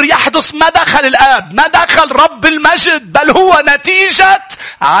 فالأمر يحدث ما دخل الآب، ما دخل رب المجد، بل هو نتيجة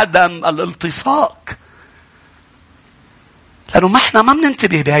عدم الالتصاق. لأنه ما احنا ما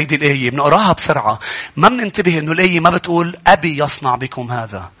بننتبه بهيدي الآية، بنقراها بسرعة، ما بننتبه إنه الآية ما بتقول أبي يصنع بكم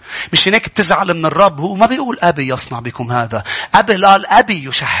هذا. مش هناك بتزعل من الرب، هو ما بيقول أبي يصنع بكم هذا. أبي قال أبي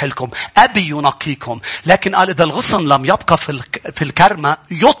يشحلكم، أبي ينقيكم. لكن قال إذا الغصن لم يبقى في الكرمة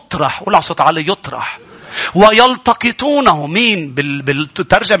يطرح، ولا صوت عليه يطرح. ويلتقطونه. مين؟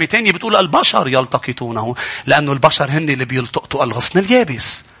 بالترجمة تانية بتقول البشر يلتقطونه، لأنه البشر هن اللي بيلتقطوا الغصن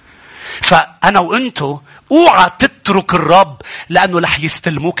اليابس. فأنا وإنتو اوعى تترك الرب، لأنه رح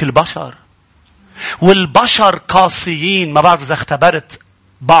يستلموك البشر. والبشر قاسيين. ما بعرف إذا اختبرت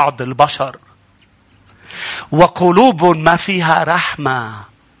بعض البشر. وقلوب ما فيها رحمة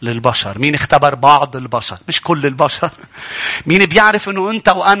للبشر. مين اختبر بعض البشر؟ مش كل البشر. مين بيعرف إنه أنت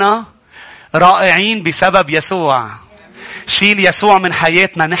وأنا رائعين بسبب يسوع؟ شيل يسوع من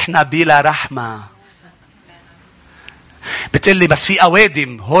حياتنا نحن بلا رحمة. بتقلي بس في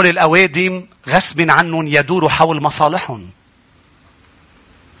أوادم، هول الأوادم غصب عنهم يدوروا حول مصالحهم.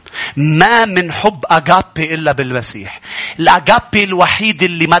 ما من حب أغابي إلا بالمسيح. الأغابي الوحيد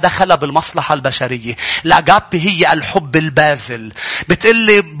اللي ما دخل بالمصلحة البشرية. الأغابي هي الحب البازل.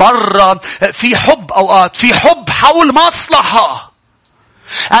 بتقلي برا في حب، أوقات في حب حول مصلحة.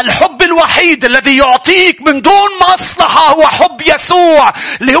 الحب الوحيد الذي يعطيك من دون مصلحة هو حب يسوع،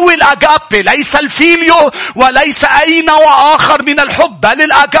 اللي هو الأغابي. ليس الفيليو وليس أي نوع آخر من الحب، بل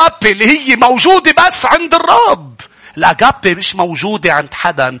الأغابي اللي هي موجودة بس عند الرب. الأغابي مش موجودة عند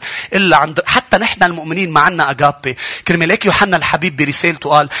حدا إلا عند، حتى نحن المؤمنين معنا أغابي. كرمالك يوحنا الحبيب برسالته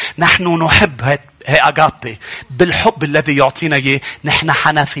قال نحن نحب هي أغابي بالحب الذي يعطينا إياه. نحن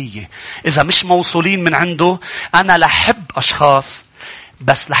حنفية. إذا مش موصولين من عنده، أنا لحب أشخاص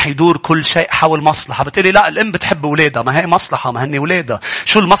بس رح يدور كل شيء حول مصلحة. بتقولي لا، الأم بتحب أولادها، ما هي مصلحة، ما هني أولادها.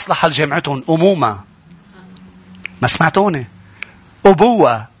 شو المصلحة اللي جمعتهم؟ أمومة. ما سمعتوني؟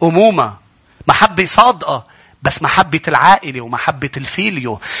 أبوة، أمومة، محبة صادقة، بس محبة العائلة ومحبة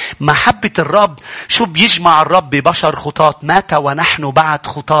الفيليو، محبة الرب. شو بيجمع الرب ببشر خطاط؟ مات ونحن بعد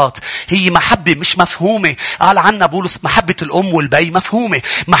خطاط. هي محبة مش مفهومة. قال عنا بولس محبة الأم والبي مفهومة،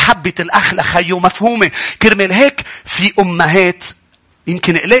 محبة الأخ لخيه مفهومة. كرمال هيك في أمهات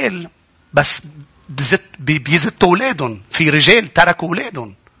يمكن قليل بس بيزتوا أولادهم. في رجال تركوا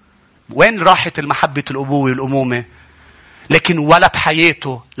أولادهم. وين راحت المحبة الأبوة والأمومة؟ لكن ولا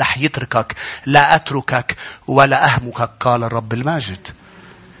بحياته رح يتركك. لا أتركك ولا أهمك قال الرب الماجد.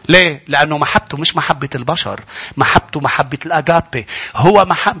 ليه؟ لأنه محبته مش محبة البشر، محبته محبة الأغابي. هو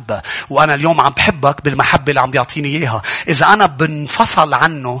محبة، وأنا اليوم عم بحبك بالمحبة اللي عم بيعطيني إياها. إذا أنا بنفصل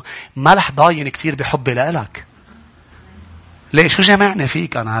عنه ما رح ضاين كتير بحبي لإلك. ليه؟ شو جمعنا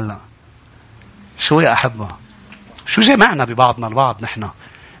فيك أنا هلأ؟ شو يا أحبة؟ شو جمعنا ببعضنا البعض نحن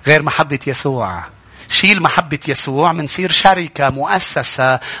غير محبة يسوع؟ شيل محبة يسوع منصير شركة،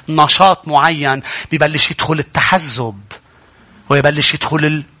 مؤسسة، نشاط معين. بيبلش يدخل التحزب ويبلش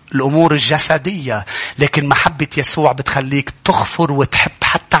يدخل الأمور الجسدية. لكن محبة يسوع بتخليك تغفر وتحب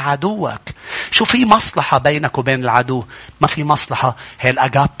حتى عدوك. شو في مصلحة بينك وبين العدو؟ ما في مصلحة. هي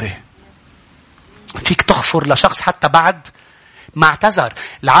الأغابي. فيك تغفر لشخص حتى بعد ما اعتذر.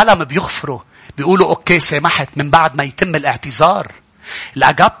 العالم بيغفروا، بيقولوا أوكي سامحت من بعد ما يتم الاعتذار.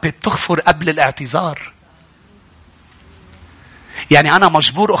 الأغابي بتغفر قبل الاعتذار. يعني أنا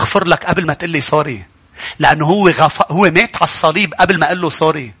مجبور أغفر لك قبل ما تقلي سوري، لأنه هو مات على الصليب قبل ما أقول له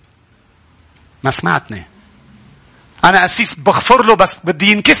سوري. ما سمعتني؟ أنا أسيس بغفر له بس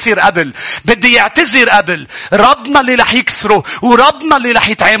بدي ينكسر قبل، بدي يعتذر قبل. ربنا اللي رح يكسره وربنا اللي رح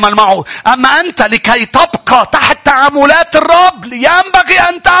يتعامل معه. أما أنت لكي تبقى تحت تعاملات الرب ينبغي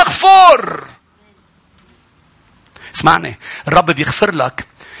أن تغفر. اسمعني، الرب بيغفر لك.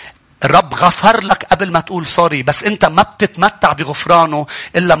 الرب غفر لك قبل ما تقول سوري، بس أنت ما بتتمتع بغفرانه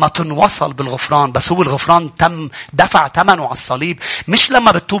إلا ما تنوصل بالغفران. بس هو الغفران تم دفع ثمنه على الصليب. مش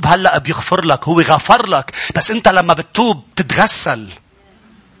لما بتتوب هلأ بيغفر لك، هو غفر لك. بس أنت لما بتتوب تتغسل.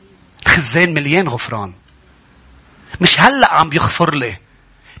 الخزان مليان غفران. مش هلأ عم بيغفر لي،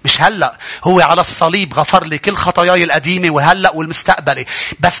 مش هلأ. هو على الصليب غفر لي كل خطاياي القديمة وهلأ والمستقبلي.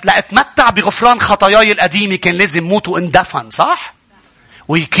 بس لأتمتع بغفران خطاياي القديمة كان لازم موت واندفن، صح؟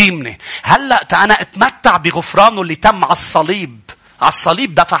 ويقيمني. هلأ أنا أتمتع بغفرانه اللي تم على الصليب. على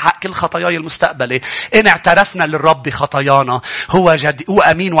الصليب دفع حق كل خطاياي المستقبلي. إن اعترفنا للرب خطايانا هو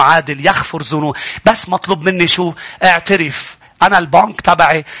أمين وعادل يغفر ذنوب. بس مطلوب مني شو؟ اعترف. أنا البنك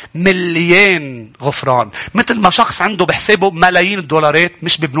تبعي مليان غفران. مثل ما شخص عنده بحسابه ملايين الدولارات،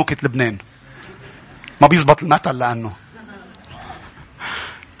 مش ببنوكة لبنان. ما بيزبط المثل لأنه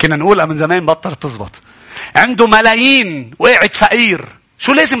كنا نقولها من زمان بطل تزبط. عنده ملايين وقاعد فقير.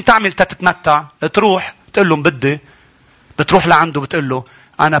 شو لازم تعمل تتمتع؟ تروح تقول له بدي. بتروح لعنده بتقول له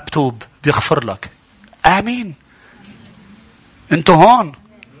أنا بتوب، بيغفر لك. آمين. انتو هون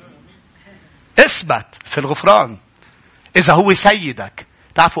اثبت في الغفران. إذا هو سيدك.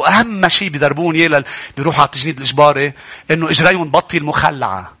 تعرفوا أهم شيء بدربون يلل بيروحوا على التجنيد الإجباري إنه إجريهم بطل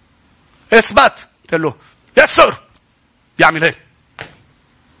مخلعة. اثبت. تقول له يسر. بيعمل ايه؟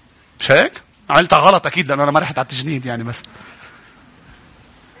 مش هيك؟ عملتها غلط أكيد لأنه أنا ما رحت على التجنيد يعني. بس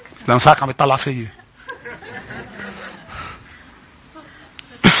لأنه ساق عم يطلع فيي.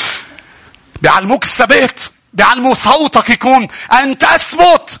 بيعلموك الثبات. بيعلموا صوتك يكون أنت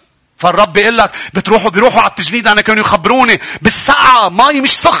أثبت. فالرب يقول لك بيروحوا على التجنيد. أنا كانوا يخبروني بالساعة ماي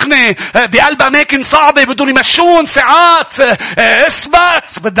مش سخنة بقلب أماكن صعبة بدون يمشون ساعات.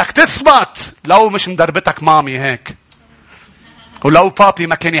 اثبت. بدك تثبت. لو مش مدربتك مامي هيك ولو بابي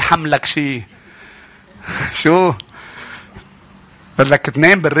ما كان يحملك شيء. شو بدك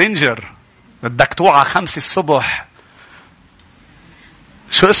تنام بالرينجر؟ بدك توعى 5 الصبح.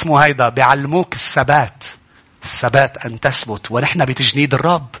 شو اسمه هيدا؟ بيعلموك الثبات. الثبات أن تثبت. ونحن بتجنيد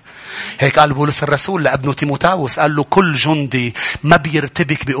الرب. هيك قال بولس الرسول لابنه تيموثاوس، قال له كل جندي ما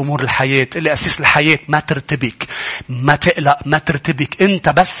بيرتبك بأمور الحياة. اللي أساس الحياة ما ترتبك، ما تقلق، ما ترتبك. انت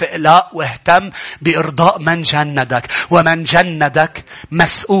بس اقلق واهتم بإرضاء من جندك. ومن جندك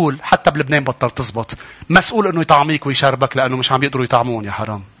مسؤول. حتى بلبنان بطل تزبط. مسؤول انه يطعميك ويشربك لأنه مش عم يقدروا يطعمون. يا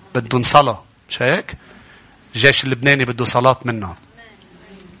حرام. بدهم صلاة. مش هيك؟ الجيش اللبناني بده صلاة منا.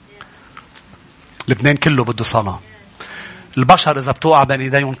 لبنان كله بده صلاة. البشر إذا بتوقع بين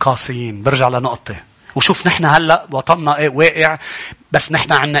يديهم قاسيين. برجع لنقطة. وشوف نحن هلأ وطننا ايه واقع. بس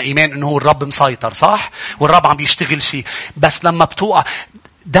نحن عنا إيمان إنه هو الرب مسيطر، صح؟ والرب عم بيشتغل شيء. بس لما بتوقع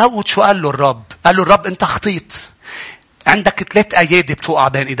داود شو قال له الرب؟ قال له الرب أنت خطيت. عندك 3 أيادي بتوقع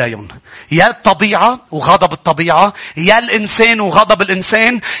بين إيديهم. يا الطبيعة وغضب الطبيعة، يا الإنسان وغضب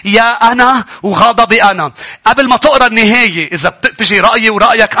الإنسان، يا أنا وغضبي أنا. قبل ما تقرأ النهاية إذا بتجي رأيي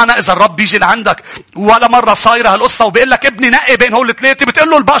ورأيك أنا، إذا الرب بيجي لعندك ولا مرة صايرة هالقصة وبيقول لك ابني نقي بين هول ال3، بتقول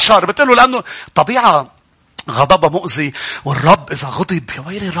له البشر. بتقول له لأنه طبيعة غضبه مؤذي. والرب إذا غضب يا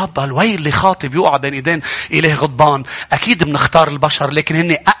ويلي الرب. الويل اللي خاطب يوقع بين إيدين إله غضبان. أكيد بنختار البشر، لكن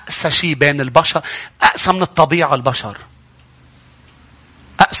هن أقسى شيء بين البشر. أقسى من الطبيعة البشر.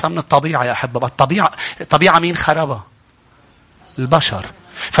 أقسى من الطبيعة يا أحبة. الطبيعة مين خربها؟ البشر.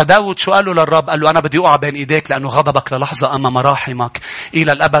 فداود شو قال له للرب؟ قال له أنا بدي أقع بين إيديك لأنه غضبك للحظة أما مراحمك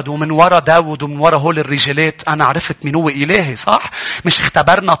إلى الأبد. ومن وراء داود ومن وراء هول الرجالات أنا عرفت من هو إلهي، صح؟ مش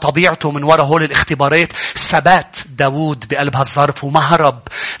اختبرنا طبيعته من وراء هول الاختبارات. ثبات داود بقلب هالظرف وما هرب.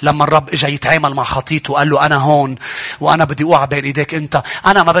 لما الرب إجا يتعامل مع خطيته قال له أنا هون وأنا بدي أقع بين إيديك أنت.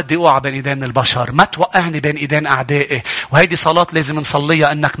 أنا ما بدي أقع بين إيدين البشر. ما توقعني بين إيدين أعدائي. وهيدي صلاة لازم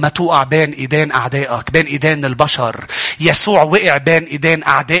نصليها، أنك ما توقع بين إيدين أعدائك، بين إيدين البشر. يسوع وقع بين إيدين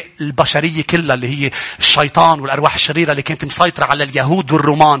أعداء البشرية كلها اللي هي الشيطان والأرواح الشريرة اللي كانت مسيطرة على اليهود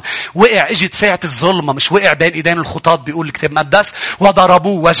والرومان. وقع اجت ساعة الظلمة. مش وقع بين إيدين الخطاط. بيقول الكتاب المقدس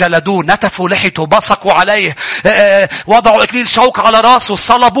وضربوه وجلدوه، نتفوا لحيته، بصقوا عليه، وضعوا إكليل شوك على راسه،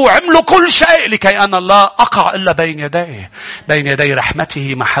 صلبوه، عملوا كل شيء لكي أن الله أقع إلا بين يديه، بين يدي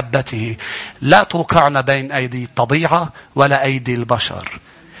رحمته محبته. لا توقعنا بين أيدي الطبيعة ولا أيدي البشر.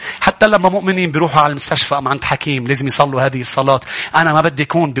 حتى لما مؤمنين بيروحوا على المستشفى أم عند حكيم لازم يصلوا هذه الصلاة. أنا ما بدي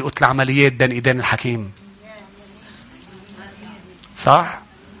يكون بقتل عمليات بين إيدين الحكيم، صح؟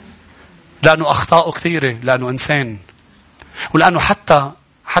 لأنه أخطاءه كثيرة، لأنه إنسان، ولأنه حتى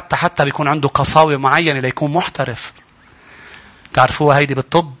بيكون عنده قساوة معينة ليكون محترف. تعرفوها هيدي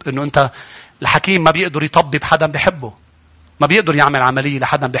بالطب إنه أنت الحكيم ما بيقدر يطبب حدا بيحبه، ما بيقدر يعمل عملية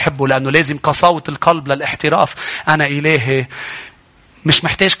لحدا بيحبه، لأنه لازم قساوة القلب للاحتراف. أنا إلهي مش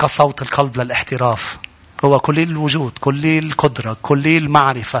محتاج قساوة القلب للاحتراف. هو كل الوجود، كل القدرة، كل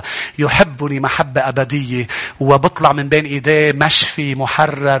المعرفة، يحبني محبة أبدية، وبطلع من بين إيديه مشفي،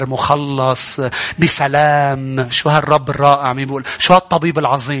 محرر، مخلص، بسلام. شو هالرب الرائع بيقول، شو هالطبيب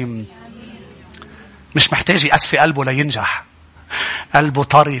العظيم. مش محتاج يقسي قلبه لينجح. قلبه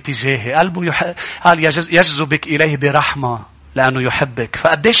طري تجاهي، قلبه قال يجذبك إليه برحمة. لأنه يحبك.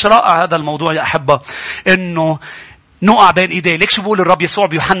 فقديش رائع هذا الموضوع يا أحبة، إنه نقع بين إيديه. ليك شو بقول الرب يسوع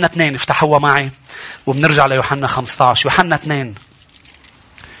بيوحنا 2؟ افتحوها معي وبنرجع ليوحنا 15. يوحنا 2.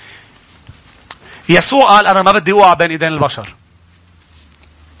 يسوع قال أنا ما بدي أقع بين إيدين البشر.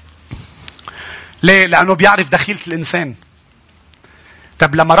 ليه؟ لأنه بيعرف دخيلة الإنسان.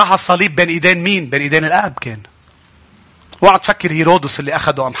 طب لما راح الصليب بين إيدين مين؟ بين إيدين الآب كان. وقعد تفكر هيرودس اللي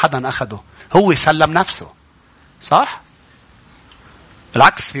أخده أم حدا أخده. هو سلم نفسه. صح؟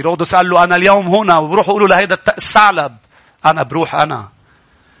 بالعكس هيرودس قال له أنا اليوم هنا، وبروحوا قولوا لهيدا الثعلب أنا بروح. أنا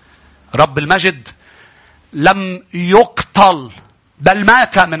رب المجد لم يقتل بل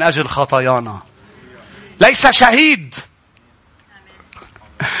مات من أجل خطايانا. ليس شهيد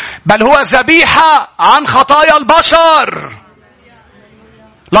بل هو ذبيحة عن خطايا البشر.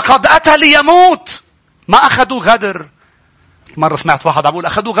 لقد أتى ليموت. ما أخذوا غدر. مرة سمعت واحد عم يقول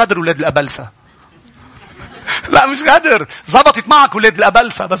أخذوا غدر ولاد الأبلسة. لا مش غدر. زبطت معك ولاد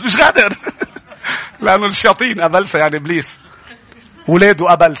الأبلسة بس مش غدر. لأنه الشياطين أبلسة يعني إبليس.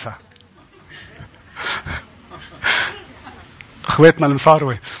 ولاده أبلسة. أخواتنا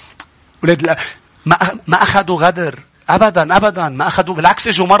المصاروي. ولاد ما أخذوا غدر. أبدا أبدا ما أخذوا. بالعكس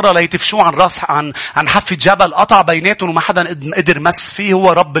إجوا مرة ليتفشوا عن راس عن حافة جبل قطع بيناتهم وما حدا قدر مس فيه.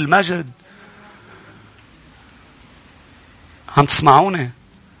 هو رب المجد. عم تسمعوني؟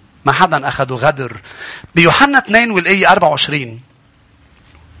 ما حدا أخذوا غدر. بيوحنا 2 والآية 24.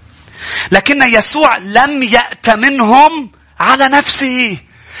 لكن يسوع لم يأت منهم على نفسه.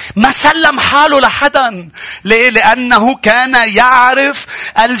 ما سلم حاله لحدا. ليه؟ لأنه كان يعرف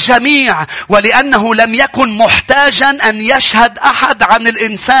الجميع، ولأنه لم يكن محتاجا أن يشهد أحد عن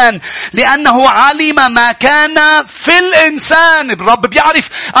الإنسان، لأنه علم ما كان في الإنسان. الرب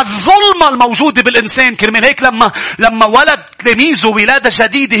بيعرف الظلمة الموجودة بالإنسان. كرمال هيك لما ولد تلاميذه ولادة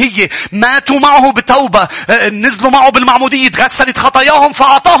جديدة هي ماتوا معه بتوبة، نزلوا معه بالمعمودية، تغسلت خطاياهم،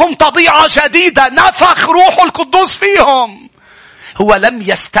 فأعطاهم طبيعة جديدة، نفخ روحه القدوس فيهم. هو لم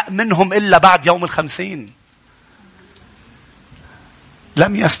يستأمنهم إلا بعد يوم 50.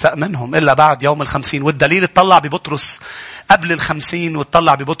 لم يستأمنهم إلا بعد يوم 50. والدليل اطلع ببطرس قبل 50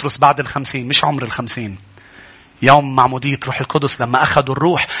 واطلع ببطرس بعد 50، مش عمر 50. يوم معمودية روح القدس لما أخذوا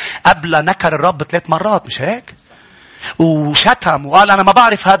الروح قبل نكر الرب 3 مرات، مش هيك؟ وشتم وقال أنا ما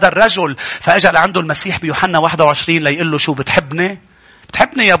بعرف هذا الرجل. فأجل عنده المسيح بيوحنا 21 ليقول له شو بتحبني؟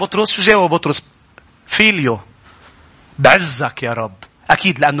 بتحبني يا بطرس؟ شو جاوب بطرس؟ فيليو. بعزك يا رب.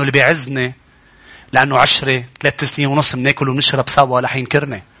 أكيد لأنه اللي بيعزني لأنه 3 سنين ونص بناكل ونشرب سوا لحين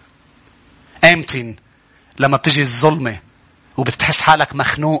كرني. أمتين لما بتجي الظلمة وبتحس حالك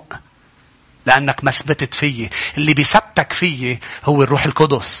مخنوق لأنك ما ثبتت فيه. اللي بيثبتك فيه هو الروح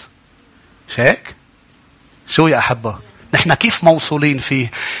القدس. شاك؟ شو يا أحبة؟ نحن كيف موصولين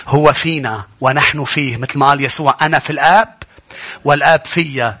فيه؟ هو فينا ونحن فيه. مثل ما قال يسوع أنا في الآب والآب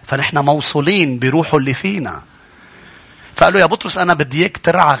فيا. فنحن موصولين بروحه اللي فينا. فقال له يا بطرس أنا بدي إياك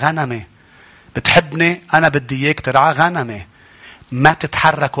ترعى غنمي. بتحبني؟ أنا بدي إياك ترعى غنمي. ما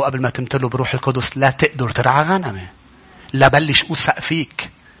تتحركوا قبل ما تمتلوا بروح القدس لا تقدر ترعى غنمي. لا بلش أوثق فيك.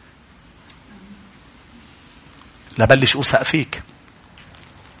 لا بلش أوثق فيك.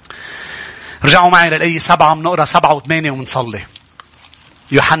 رجعوا معي للآية 7. بنقرأ 7 و8 ومنصلي.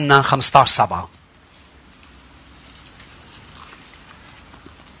 يوحنا 15:7.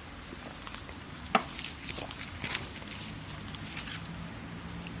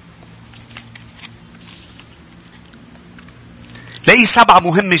 لأي 7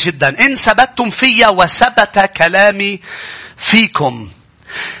 مهمة جدا. إن ثبتتم فيا وثبت كلامي فيكم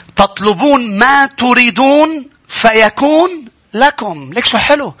تطلبون ما تريدون فيكون لكم. ليك شو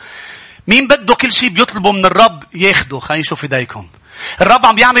حلو. مين بده كل شيء بيطلبه من الرب ياخده. خلينا نشوف ايديكم. الرب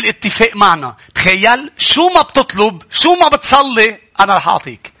عم بيعمل اتفاق معنا. تخيل شو ما بتطلب شو ما بتصلي أنا رح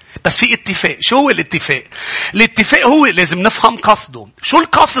أعطيك. بس في اتفاق. شو هو الاتفاق؟ الاتفاق هو لازم نفهم قصده. شو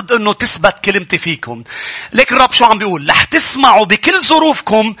القصد؟ انه تثبت كلمتي فيكم. لكن الرب شو عم بيقول؟ رح تسمعوا بكل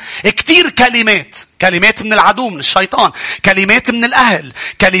ظروفكم كتير كلمات. كلمات من العدو من الشيطان. كلمات من الأهل.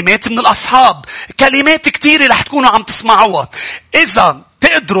 كلمات من الأصحاب. كلمات كتيرة رح تكونوا عم تسمعوها. إذا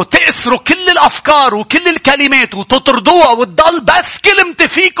تقدروا تأسروا كل الأفكار وكل الكلمات وتطردوها وتضل بس كلمتي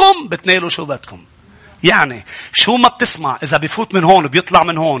فيكم بتنالوا شو بدكم. يعني شو ما بتسمع إذا بيفوت من هون وبيطلع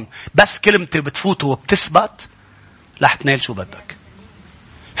من هون بس كلمتي بتفوت وبتثبت رح تنال شو بدك.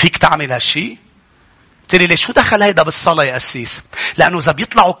 فيك تعمل هالشي؟ تقولي ليش شو دخل هيدا بالصلاة يا أسيس؟ لأنه إذا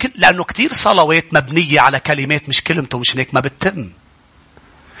بيطلعوا لأنه كتير صلوات مبنية على كلمات مش كلمته. مش هيك ما بتتم.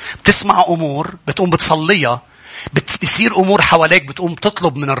 بتسمع أمور بتقوم بتصليها بيصير أمور حواليك بتقوم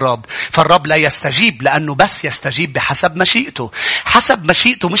تطلب من الرب. فالرب لا يستجيب لأنه بس يستجيب بحسب مشيئته. حسب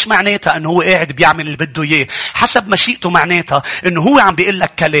مشيئته مش معناتها أنه هو قاعد بيعمل اللي بده إياه. حسب مشيئته معناتها أنه هو عم بيقول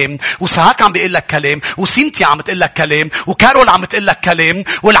لك كلام، وسهاك عم بيقول لك كلام، وسينتي عم تقول لك كلام، وكارول عم تقول لك كلام،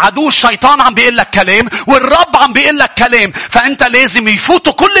 والعدو الشيطان عم بيقول لك كلام، والرب عم بيقول لك كلام. فأنت لازم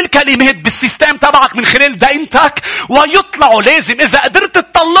يفوتوا كل الكلمات بالسيستم تبعك من خلال دينتك ويطلعوا. لازم إذا قدرت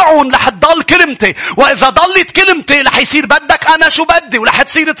تطلعهم رح تضل كلمتي، وإذا ضلت كلمتي رح يصير بدك أنا شو بدي، ورح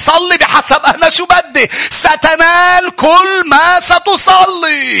تصير تصلي بحسب أنا شو بدي. ستنال كل ما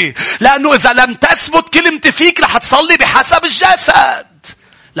ستصلي، لأنه إذا لم تثبت كلمتي فيك رح تصلي بحسب الجسد.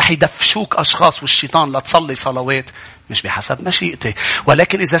 رح يدفشوك أشخاص والشيطان لتصلي صلوات مش بحسب مشيئتي.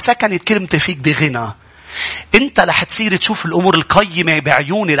 ولكن إذا سكنت كلمتي فيك بغنى، انت رح تصير تشوف الامور القيمة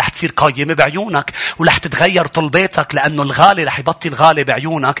بعيوني رح تصير قيمة بعيونك، ورح تتغير طلباتك، لانه الغالي رح يبطل غالي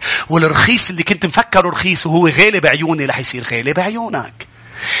بعيونك، والرخيص اللي كنت مفكره رخيص وهو غالي بعيوني رح يصير غالي بعيونك.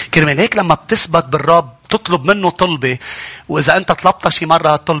 كرمال هيك لما بتثبت بالرب تطلب منه طلبة، واذا انت طلبت شي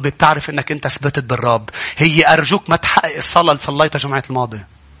مرة الطلبة بتعرف انك انت ثبتت بالرب. هي ارجوك ما تحقق الصلاة اللي صليتها جمعة الماضي.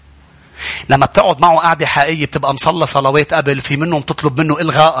 لما بتقعد معه قاعدة حقيقية بتبقى مصلى صلوات قبل، في منهم تطلب منه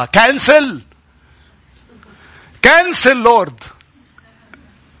الغاء. كنسل لورد.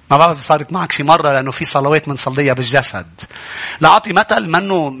 ما بعرف إذا صارت معك شي مرة، لأنه في صلوات منصليها بالجسد. لأعطي مثل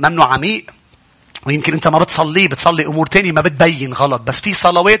منه عميق، ويمكن أنت ما بتصلي أمور تانية ما بتبين غلط، بس في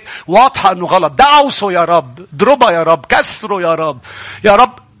صلوات واضحة أنه غلط. دعوسه يا رب، ضربه يا رب، كسره يا رب. يا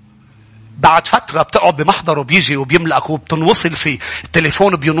رب بعد فترة بتقعد بمحضره بيجي وبيملأك وبتنوصل فيه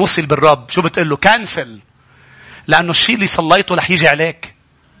التليفون بينوصل بالرب. شو بتقول له؟ كنسل. لأنه الشيء اللي صليته رح يجي عليك،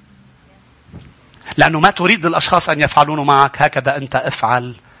 لأنه ما تريد الأشخاص أن يفعلون معك هكذا أنت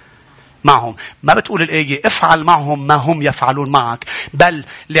افعل معهم. ما بتقول الآية افعل معهم ما هم يفعلون معك، بل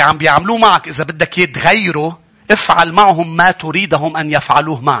اللي عم بيعملوه معك إذا بدك يتغيروا افعل معهم ما تريدهم أن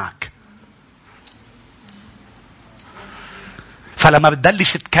يفعلوه معك. فلما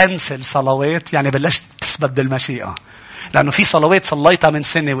بتدلش تكنسل صلوات يعني بلشت تثبت بالمشيئة. لأنه في صلوات صليتها من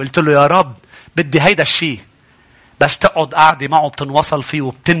سنة وقلت له يا رب بدي هيدا الشيء، بس تقعد قاعدة معه بتنوصل فيه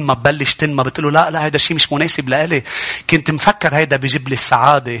وبتنمى ببلش تنمى، بتقول له لا هيدا الشيء مش مناسب لإلي. كنت مفكر هيدا بيجيب لي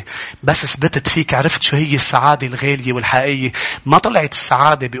السعادة، بس ثبتت فيك عرفت شو هي السعادة الغالية والحقيقية. ما طلعت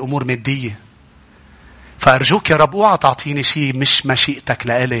السعادة بأمور مادية. فأرجوك يا رب اوعى تعطيني شيء مش مشيئتك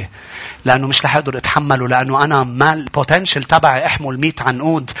لإلي، لأنه مش رح أقدر أتحمله. لأنه أنا ما البوتنشل تبعي أحمل 100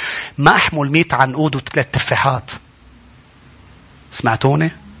 عنقود، ما أحمل 100 عنقود و3 تفاحات.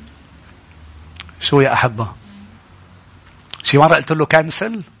 سمعتوني؟ شو يا أحبة؟ شي مرة قلت له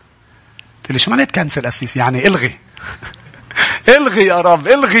كنسل. قلت لي شو معنات كنسل أسيس؟ يعني إلغي. إلغي يا رب،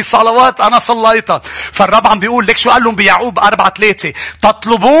 إلغي صلوات أنا صليتها. فالرب عم بيقول لك شو قال لهم بيعقوب 4:3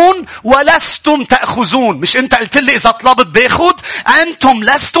 تطلبون ولستم تأخذون. مش أنت قلت لي إذا طلبت باخد؟ أنتم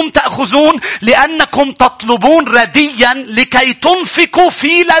لستم تأخذون لأنكم تطلبون رديا لكي تنفقوا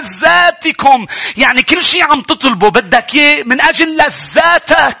في لذاتكم. يعني كل شيء عم تطلبه بدك إياه من أجل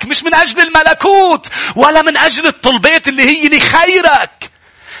لذاتك، مش من أجل الملكوت ولا من أجل الطلبات اللي هي لخيرك.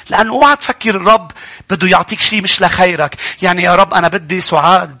 لأنه اوعى تفكر الرب بده يعطيك شيء مش لخيرك. يعني يا رب أنا بدي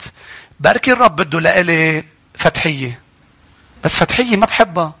سعاد، بركي الرب بده لإلي فتحية، بس فتحية ما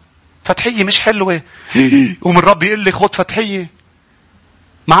بحبها، فتحية مش حلوة. ومن الرب يقول لي خد فتحية.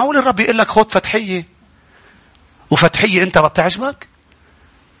 معقول الرب يقول لك خد فتحية وفتحية أنت ما بتعجبك؟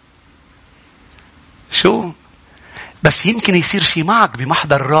 شو؟ بس يمكن يصير شيء معك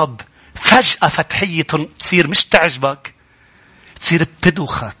بمحضر الرب، فجأة فتحية تصير مش تعجبك، تصير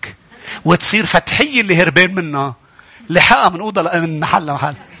بتدوخك، وتصير فتحية اللي هربان منها لحقها من أوضة من محل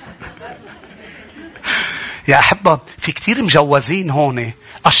لمحل. يا أحبة في كتير مجوزين هون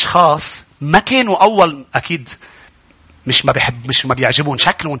أشخاص ما كانوا أول أكيد مش ما بيعجبون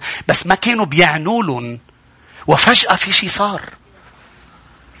شكلهم، بس ما كانوا بيعنولن، وفجأة في شيء صار.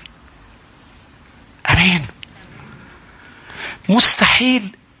 أمين.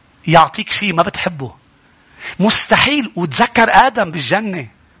 مستحيل يعطيك شيء ما بتحبه، مستحيل. وتذكر آدم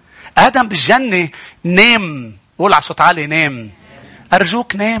بالجنة نام. قول على صوت عالي نام.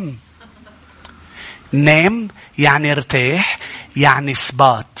 أرجوك نام. نام يعني ارتاح، يعني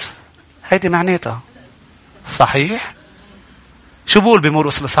ثبات. هيدي معناتها صحيح. شو بقول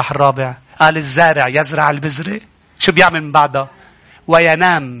بمرقس الإصحاح 4؟ قال الزارع يزرع البذرة، شو بيعمل من بعدها؟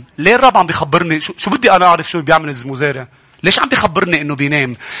 وينام. ليه الرب عم بيخبرني؟ شو بدي أنا أعرف شو بيعمل المزارع؟ ليش عم بيخبرني إنه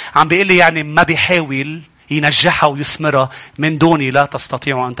بينام؟ عم بيقول لي يعني ما بيحاول ينجحها ويثمرها. من دوني لا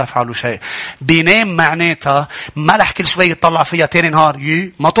تستطيعوا أن تفعلوا شيء. بينام معناتها ما رح كل شوي يطلع فيها تاني نهار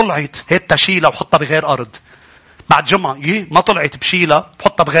ما طلعت، هيدا شيلها وحطها بغير أرض. بعد جمعة ما طلعت بشيلة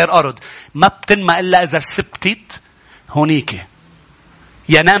بحطها بغير أرض. ما بتنمى إلا إذا سبتت هونيك.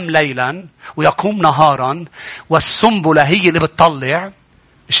 ينام ليلا ويقوم نهارا، والسنبلة هي اللي بتطلع.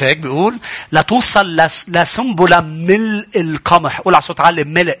 مش هيك بيقول؟ لا توصل لسنبلة ملء القمح. قول على صوت عالي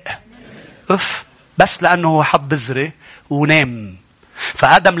ملء. بس لأنه هو حب بذرة ونام.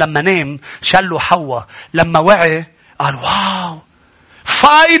 فآدم لما نام شله حواء. لما وعي قال واو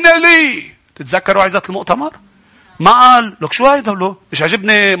فاينلي. تتذكروا عزة المؤتمر؟ ما قال لك شو هيدا له؟ مش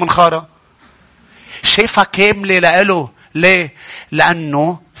عجبني منخارة. شايفها كاملة لإله. ليه؟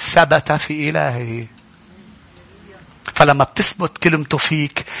 لأنه ثبت في إلهه. فلما بتثبت كلمته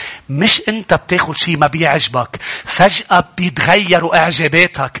فيك، مش انت بتاخد شيء ما بيعجبك، فجأة بيتغيروا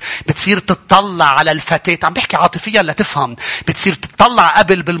اعجاباتك. بتصير تتطلع على الفتاة. عم بحكي عاطفيا لتفهم. بتصير تتطلع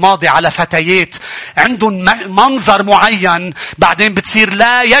قبل بالماضي على فتيات عندهم منظر معين، بعدين بتصير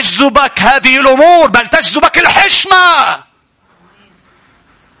لا يجذبك هذه الامور، بل تجذبك الحشمة.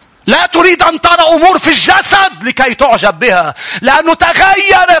 لا تريد أن ترى أمور في الجسد لكي تعجب بها، لأنه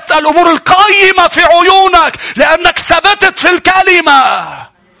تغيرت الأمور القيمة في عيونك، لأنك ثبتت في الكلمة.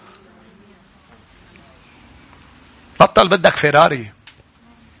 بطل بدك فيراري.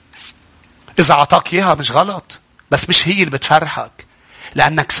 إذا عطاك إياها مش غلط، بس مش هي اللي بتفرحك،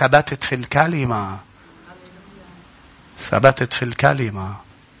 لأنك ثبتت في الكلمة. ثبتت في الكلمة.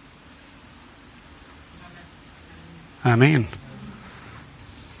 آمين.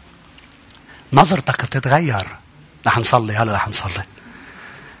 نظرتك بتتغير. رح نصلي هلا. رح نصلي.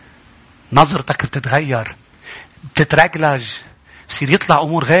 نظرتك بتتغير، بتترجلج، بصير يطلع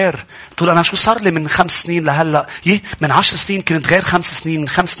أمور غير. تقول أنا شو صار لي من 5 سنين لهلأ؟ من 10 سنين كنت غير 5 سنين، من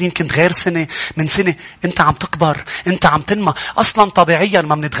 5 سنين كنت غير سنة، من سنة. أنت عم تكبر، أنت عم تنمى. أصلا طبيعيا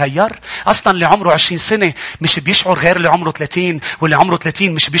ما بنتغير. أصلا اللي عمره 20 سنة مش بيشعر غير اللي عمره 30، واللي عمره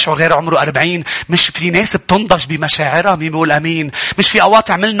 30 مش بيشعر غير عمره 40. مش في ناس بتنضج بمشاعرها. مين بيقول أمين؟ مش في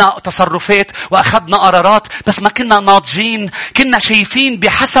أوقات عملنا تصرفات وأخذنا قرارات بس ما كنا ناضجين، كنا شايفين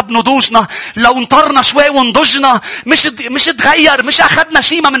بحسب نضوجنا. لو انطرنا شوي ونضجنا، مش تغير، مش أخذنا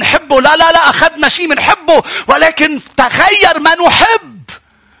شيء ما منحبه. لا لا لا، أخذنا شيء منحبه، ولكن تغير ما نحب.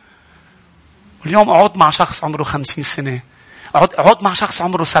 واليوم أقعد مع شخص عمره 50 سنة، أقعد مع شخص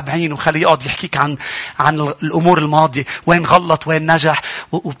عمره 70 وخليه يقعد يحكيك عن الأمور الماضية، وين غلط وين نجح،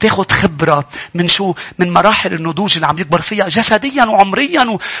 وبتاخد خبرة من من مراحل النضوج اللي عم يكبر فيها جسديا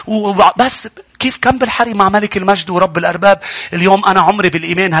وعمريا وبس. كيف كم بالحري مع ملك المجد ورب الأرباب. اليوم أنا عمري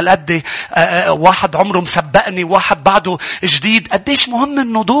بالإيمان هالقد، واحد عمره مسبقني، واحد بعده جديد. قديش مهم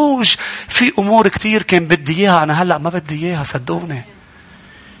النضوج. في أمور كتير كان بدي إياها أنا هلأ ما بدي إياها، صدقوني.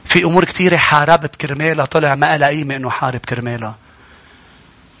 في أمور كتيرة حاربت كرمالها، طلع ما لها قيمة إنه حارب كرمالها.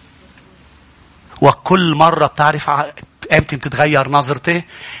 وكل مرة بتعرف أمتى بتتغير نظرتي؟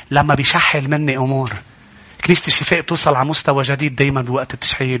 لما بيشحل مني أمور. كنيسة الشفاء بتوصل على مستوى جديد دايما بوقت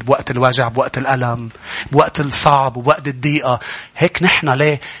التشحيل، بوقت الوجع، بوقت الألم، بوقت الصعب، وبوقت الضيقة. هيك نحن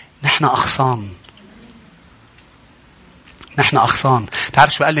ليه؟ نحن أغصان. نحن أغصان.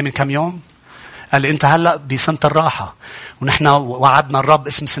 تعرف شو قال لي من كم يوم؟ قال لي أنت هلأ بسنة الراحة، ونحن وعدنا الرب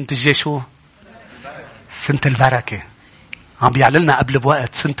اسم سنة الجاي شو؟ سنة البركة. عم بيعللنا قبل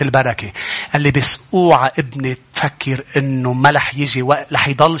بوقت سنة البركة. قال لي بس اوعى ابني تفكر انه ما رح يجي وقت رح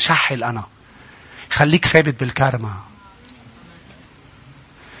يضل شحل. انا خليك ثابت بالكارما.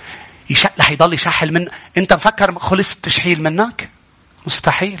 رح يضل يشحل من انت مفكر خلص التشحيل منك؟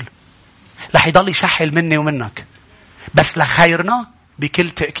 مستحيل. رح يضل يشحل مني ومنك، بس لخيرنا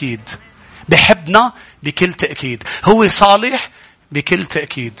بكل تأكيد. بحبنا بكل تأكيد. هو صالح بكل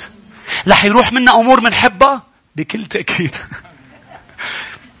تأكيد. رح يروح منا أمور منحبها بكل تأكيد.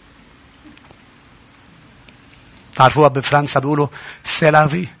 تعرفوها بفرنسا بيقولوا c'est la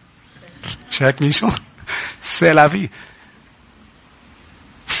vie. مش هيك ميشو؟ c'est la vie.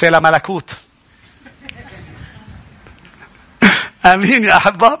 c'est la ملكوت. آمين يا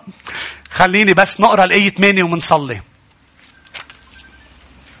أحباب. خليني بس نقرأ الآية 8 ومنصلي.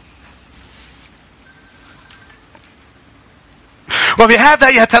 وبهذا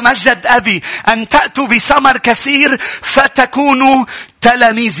يتمجد أبي أن تأتوا بثمر كثير فتكونوا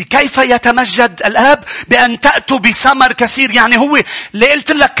تلاميذي. كيف يتمجد الآب؟ بأن تأتوا بثمر كثير. يعني هو اللي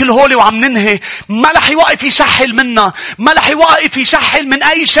قلت لك كل هولي وعم ننهي، ما رح يوقف يشحل منا، ما رح يوقف يشحل من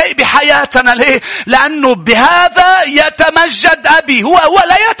أي شيء بحياتنا. ليه؟ لأنه بهذا يتمجد أبي. هو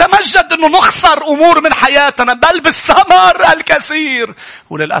لا يتمجد أنه نخسر أمور من حياتنا، بل بالثمر الكثير.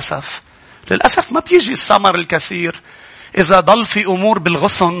 وللأسف ما بيجي الثمر الكثير إذا ضل في أمور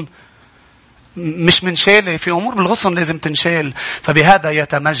بالغصن مش منشالة. في أمور بالغصن لازم تنشال. فبهذا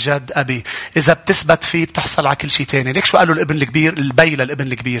يتمجد أبي. إذا بتثبت فيه بتحصل على كل شيء تاني. ليك شو قالوا الابن الكبير البي للابن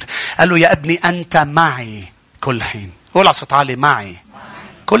الكبير؟ قال له يا ابني أنت معي كل حين. قول على صوت عالي معي.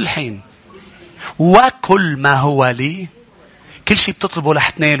 كل حين. وكل ما هو لي. كل شيء بتطلبه رح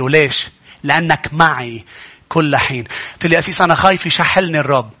تناله. ليش؟ لأنك معي كل حين. قلت لي أسيس أنا خايف يشحلني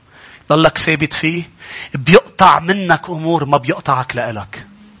الرب. ضلك ثابت فيه. بيقطع منك أمور ما بيقطعك لإلك.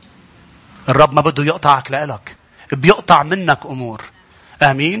 الرب ما بده يقطعك لإلك. بيقطع منك أمور.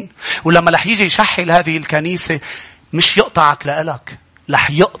 آمين. ولما رح يجي يشحل هذه الكنيسة مش يقطعك لإلك.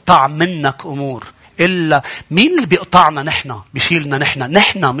 رح يقطع منك أمور. إلا مين اللي بيقطعنا؟ نحن. بيشيلنا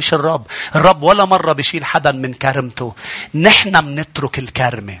نحن مش الرب. الرب ولا مرة بيشيل حدا من كرمته. نحن منترك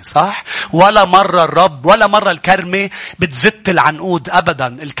الكرمة. صح؟ ولا مرة الرب ولا مرة الكرمة بتزت العنقود أبدا.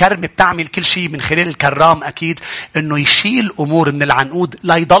 الكرمة بتعمل كل شيء من خلال الكرام أكيد إنه يشيل أمور من العنقود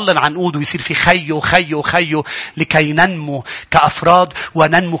لا يضل العنقود ويصير في خيو لكي ننمو كأفراد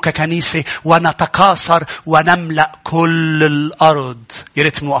وننمو ككنيسة ونتكاثر ونملأ كل الأرض. يا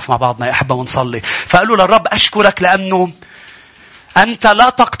ريت نوقف مع بعضنا يا أحبة ونصلي. فقالوا للرب أشكرك لأنه أنت لا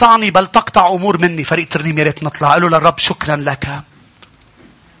تقطعني بل تقطع أمور مني. فريق ترنيم يا ريت نطلع. قالوا للرب شكرا لك.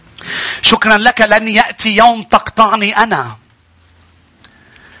 شكرا لك لن يأتي يوم تقطعني أنا.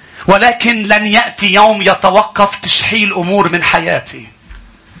 ولكن لن يأتي يوم يتوقف تشحيل أمور من حياتي.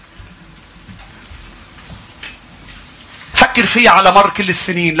 فكر فيها على مر كل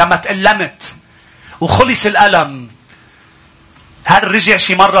السنين لما تألمت وخلص الألم. هل رجع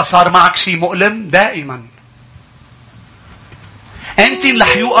شي مرة صار معك شي مؤلم؟ دائما. أنت اللي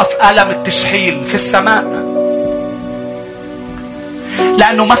رح يوقف ألم التشحيل في السماء.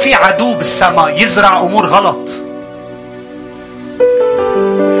 لأنه ما في عدو بالسماء يزرع أمور غلط.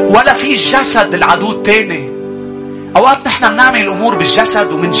 ولا في جسد العدو التاني. أوقات نحن بنعمل أمور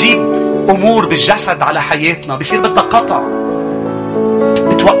بالجسد ومنجيب أمور بالجسد على حياتنا. بيصير بدها قطع.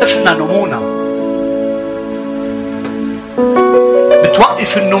 بتوقفنا نمونا.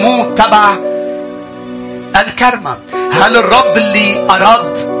 بتوقف النمو تبع الكرمة. هل الرب اللي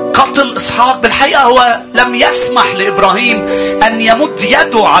أراد قتل إسحاق بالحقيقة هو لم يسمح لإبراهيم أن يمد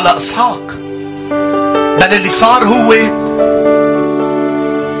يده على إسحاق. بل اللي صار هو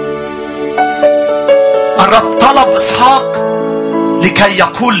الرب طلب إسحاق لكي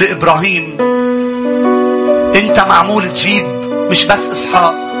يقول لإبراهيم أنت معمول تجيب مش بس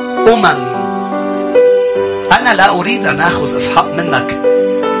إسحاق أنا لا أريد أن أخذ إسحاق منك.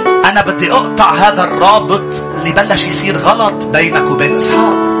 أنا بدي أقطع هذا الرابط اللي بلش يصير غلط بينك وبين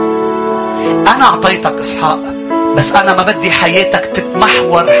إسحاق. أنا أعطيتك إسحاق بس أنا ما بدي حياتك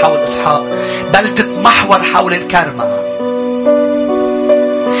تتمحور حول إسحاق بل تتمحور حول الكرمة.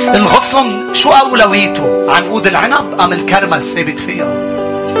 الغصن شو أولويته؟ عنقود العنب أم الكرمة الثابت فيها؟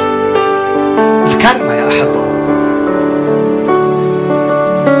 الكرمة يا أحبة.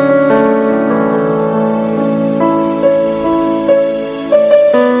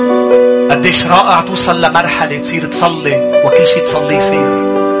 قديش رائع توصل لمرحلة تصير تصلي وكل شيء تصلي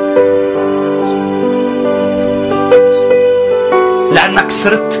يصير. لأنك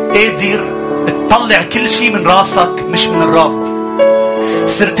صرت قادر تطلع كل شيء من راسك مش من الرب.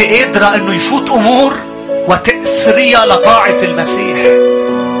 صرت قادرة أنه يفوت أمور وتأسريها لطاعة المسيح.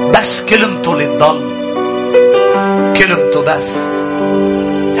 بس كلمته اللي تضل. كلمته بس.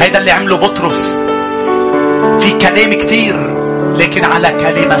 هيدا اللي عمله بطرس. في كلام كتير لكن على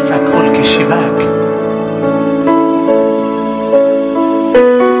كلمتك ألقي الشباك.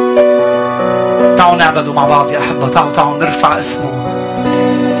 تعالوا نعبدوا مع بعض يا أحبة. تعالوا نرفع اسمه.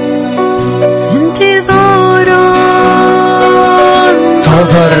 انتظارا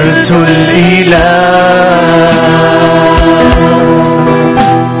انتظرت الإله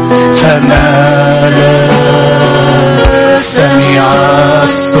فمال سمع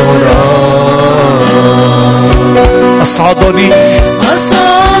الصراخ أصعدني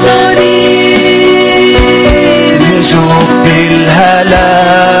من جب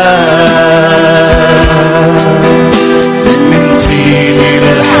الهلاك من تين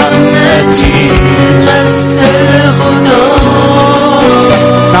الحمة لس الخضار.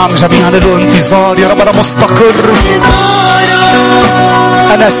 نعم جميعا الانتظار يا رب. أنا مستقر.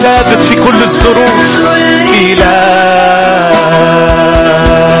 أنا ثابت في كل الظروف. إله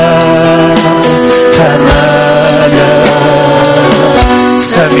فمال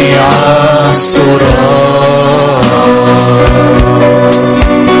سمع الصراخ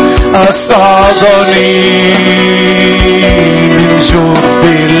أصعدني من جب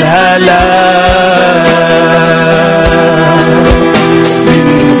الهلاك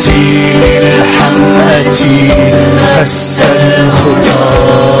من تين الحمة هس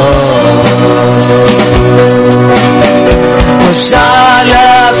الخطار وجعل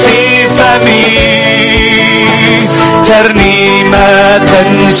في فمي ترنيمة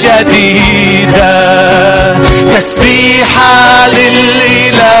جديدة تسبيحة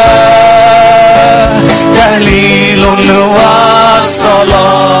للإله، تهليل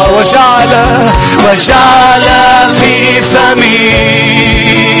وصلاة، وجعل في فمي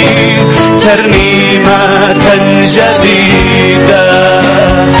ترنيمة جديدة،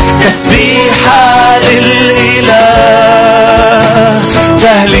 تسبيحة للإله،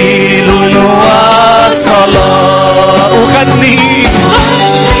 تهليل وصلاة، أغني.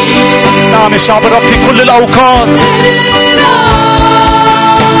 نعم يا شعب الرب في كل الأوقات،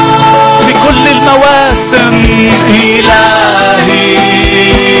 في كل المواسم، إلهي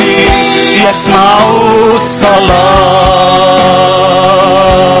يسمع الصلاة،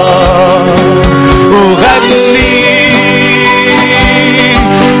 أغني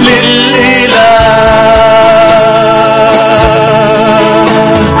للإله،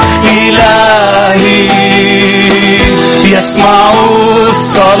 إلهي يسمع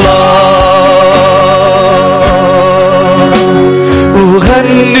الصلاة،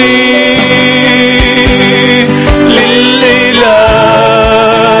 أغني للإله،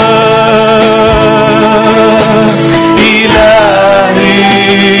 إلهي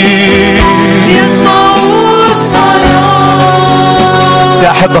يسمع الصلاة. يا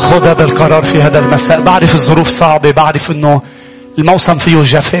أحب أخذ هذا القرار في هذا المساء. بعرف الظروف صعبة، بعرف أنه الموسم فيه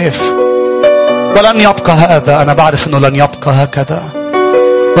جفاف، ولن يبقى هذا. أنا بعرف أنه لن يبقى هكذا،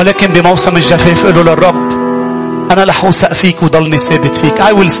 ولكن بموسم الجفاف قلوا للرب أنا رح أوثق فيك وضلني ثابت فيك.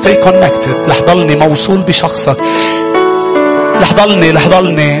 I will stay connected. رح ضلني موصول بشخصك. رح ضلني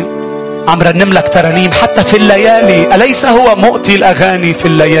عم رنم لك ترانيم حتى في الليالي. أليس هو مؤتي الأغاني في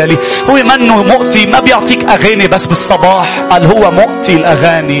الليالي؟ هو منه مؤتي، ما بيعطيك أغاني بس بالصباح، قال هو مؤتي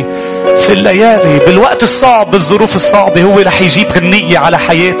الأغاني في الليالي. بالوقت الصعب، بالظروف الصعبة، هو رح يجيب غنية على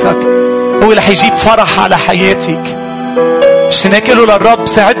حياتك، هو رح يجيب فرح على حياتك. عشان هيك قالوا للرب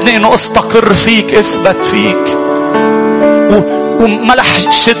ساعدني انه استقر فيك، اثبت فيك، وما رح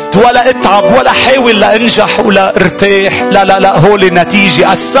شد ولا اتعب ولا حاول لانجح ولا ارتاح. لا لا لا، هو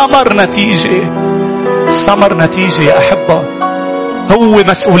النتيجة، الثمر نتيجة، الثمر نتيجة يا أحبة. هو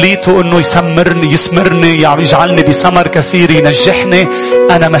مسؤوليته انه يسمرني، يعني يجعلني بثمر كثير، ينجحني.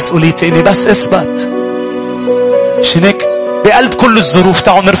 انا مسؤوليتي اني بس اثبت. عشان هيك بقلب كل الظروف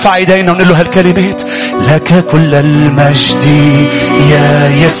تعالوا نرفع ايدينا ونقول له هالكلمات: لك كل المجد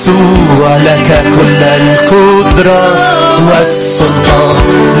يا يسوع، لك كل القدرة والسلطان،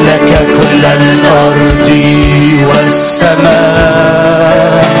 لك كل الأرض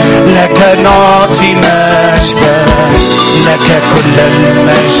والسماء، لك نعطي مجدا، لك كل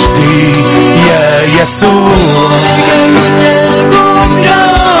المجد يا يسوع،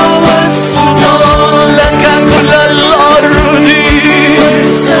 لك كل الأرض.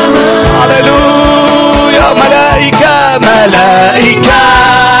 هللويا. ملائكة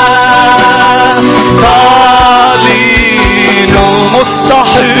تعلن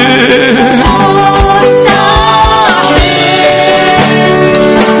مستحيل،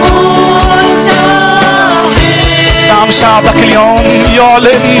 نعم شعبك اليوم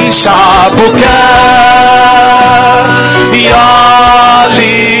يعلن، شعبك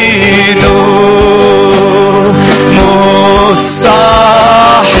يعلن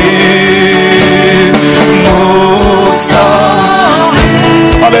مستحيل،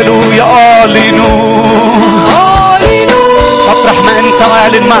 مستحيل. هللويا. أعلنوا مطرح ما أنت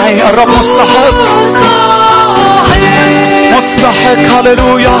أعلن معي، الرب مستحق، مستحق.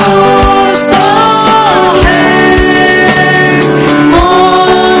 هللويا.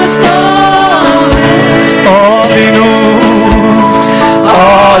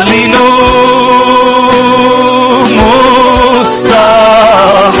 أعلنوا مستحيل،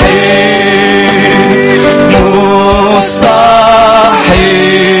 مستحيل.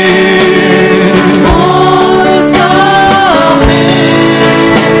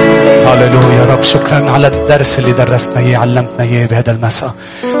 هللويا يا رب. شكرا على الدرس اللي درسنا اياه، علمتنا اياه بهذا المساء.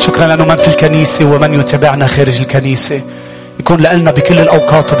 شكرا لأنه من في الكنيسة ومن يتابعنا خارج الكنيسة يكون لنا بكل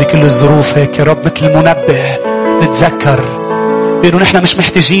الأوقات وبكل الظروف هيك يا رب مثل منبه نتذكر بأنه نحن مش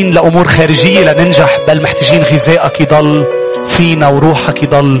محتاجين لأمور خارجية لننجح، بل محتاجين غذائك يضل فينا وروحك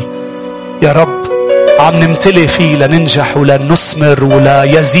يضل يا رب عم نمتلي فيه لننجح ولنثمر ولا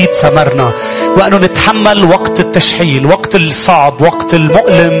يزيد ثمرنا. وأنه نتحمل وقت التشحيل، وقت الصعب، وقت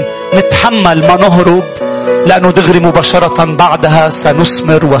المؤلم، نتحمل ما نهرب، لأنه دغري مباشرة بعدها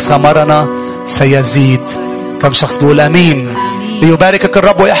سنثمر وثمرنا سيزيد. كم شخص بيقول آمين؟ ليباركك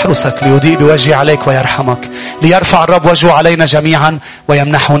الرب ويحرسك، ليضيء بوجهه عليك ويرحمك، ليرفع الرب وجهه علينا جميعا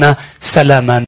ويمنحنا سلاما.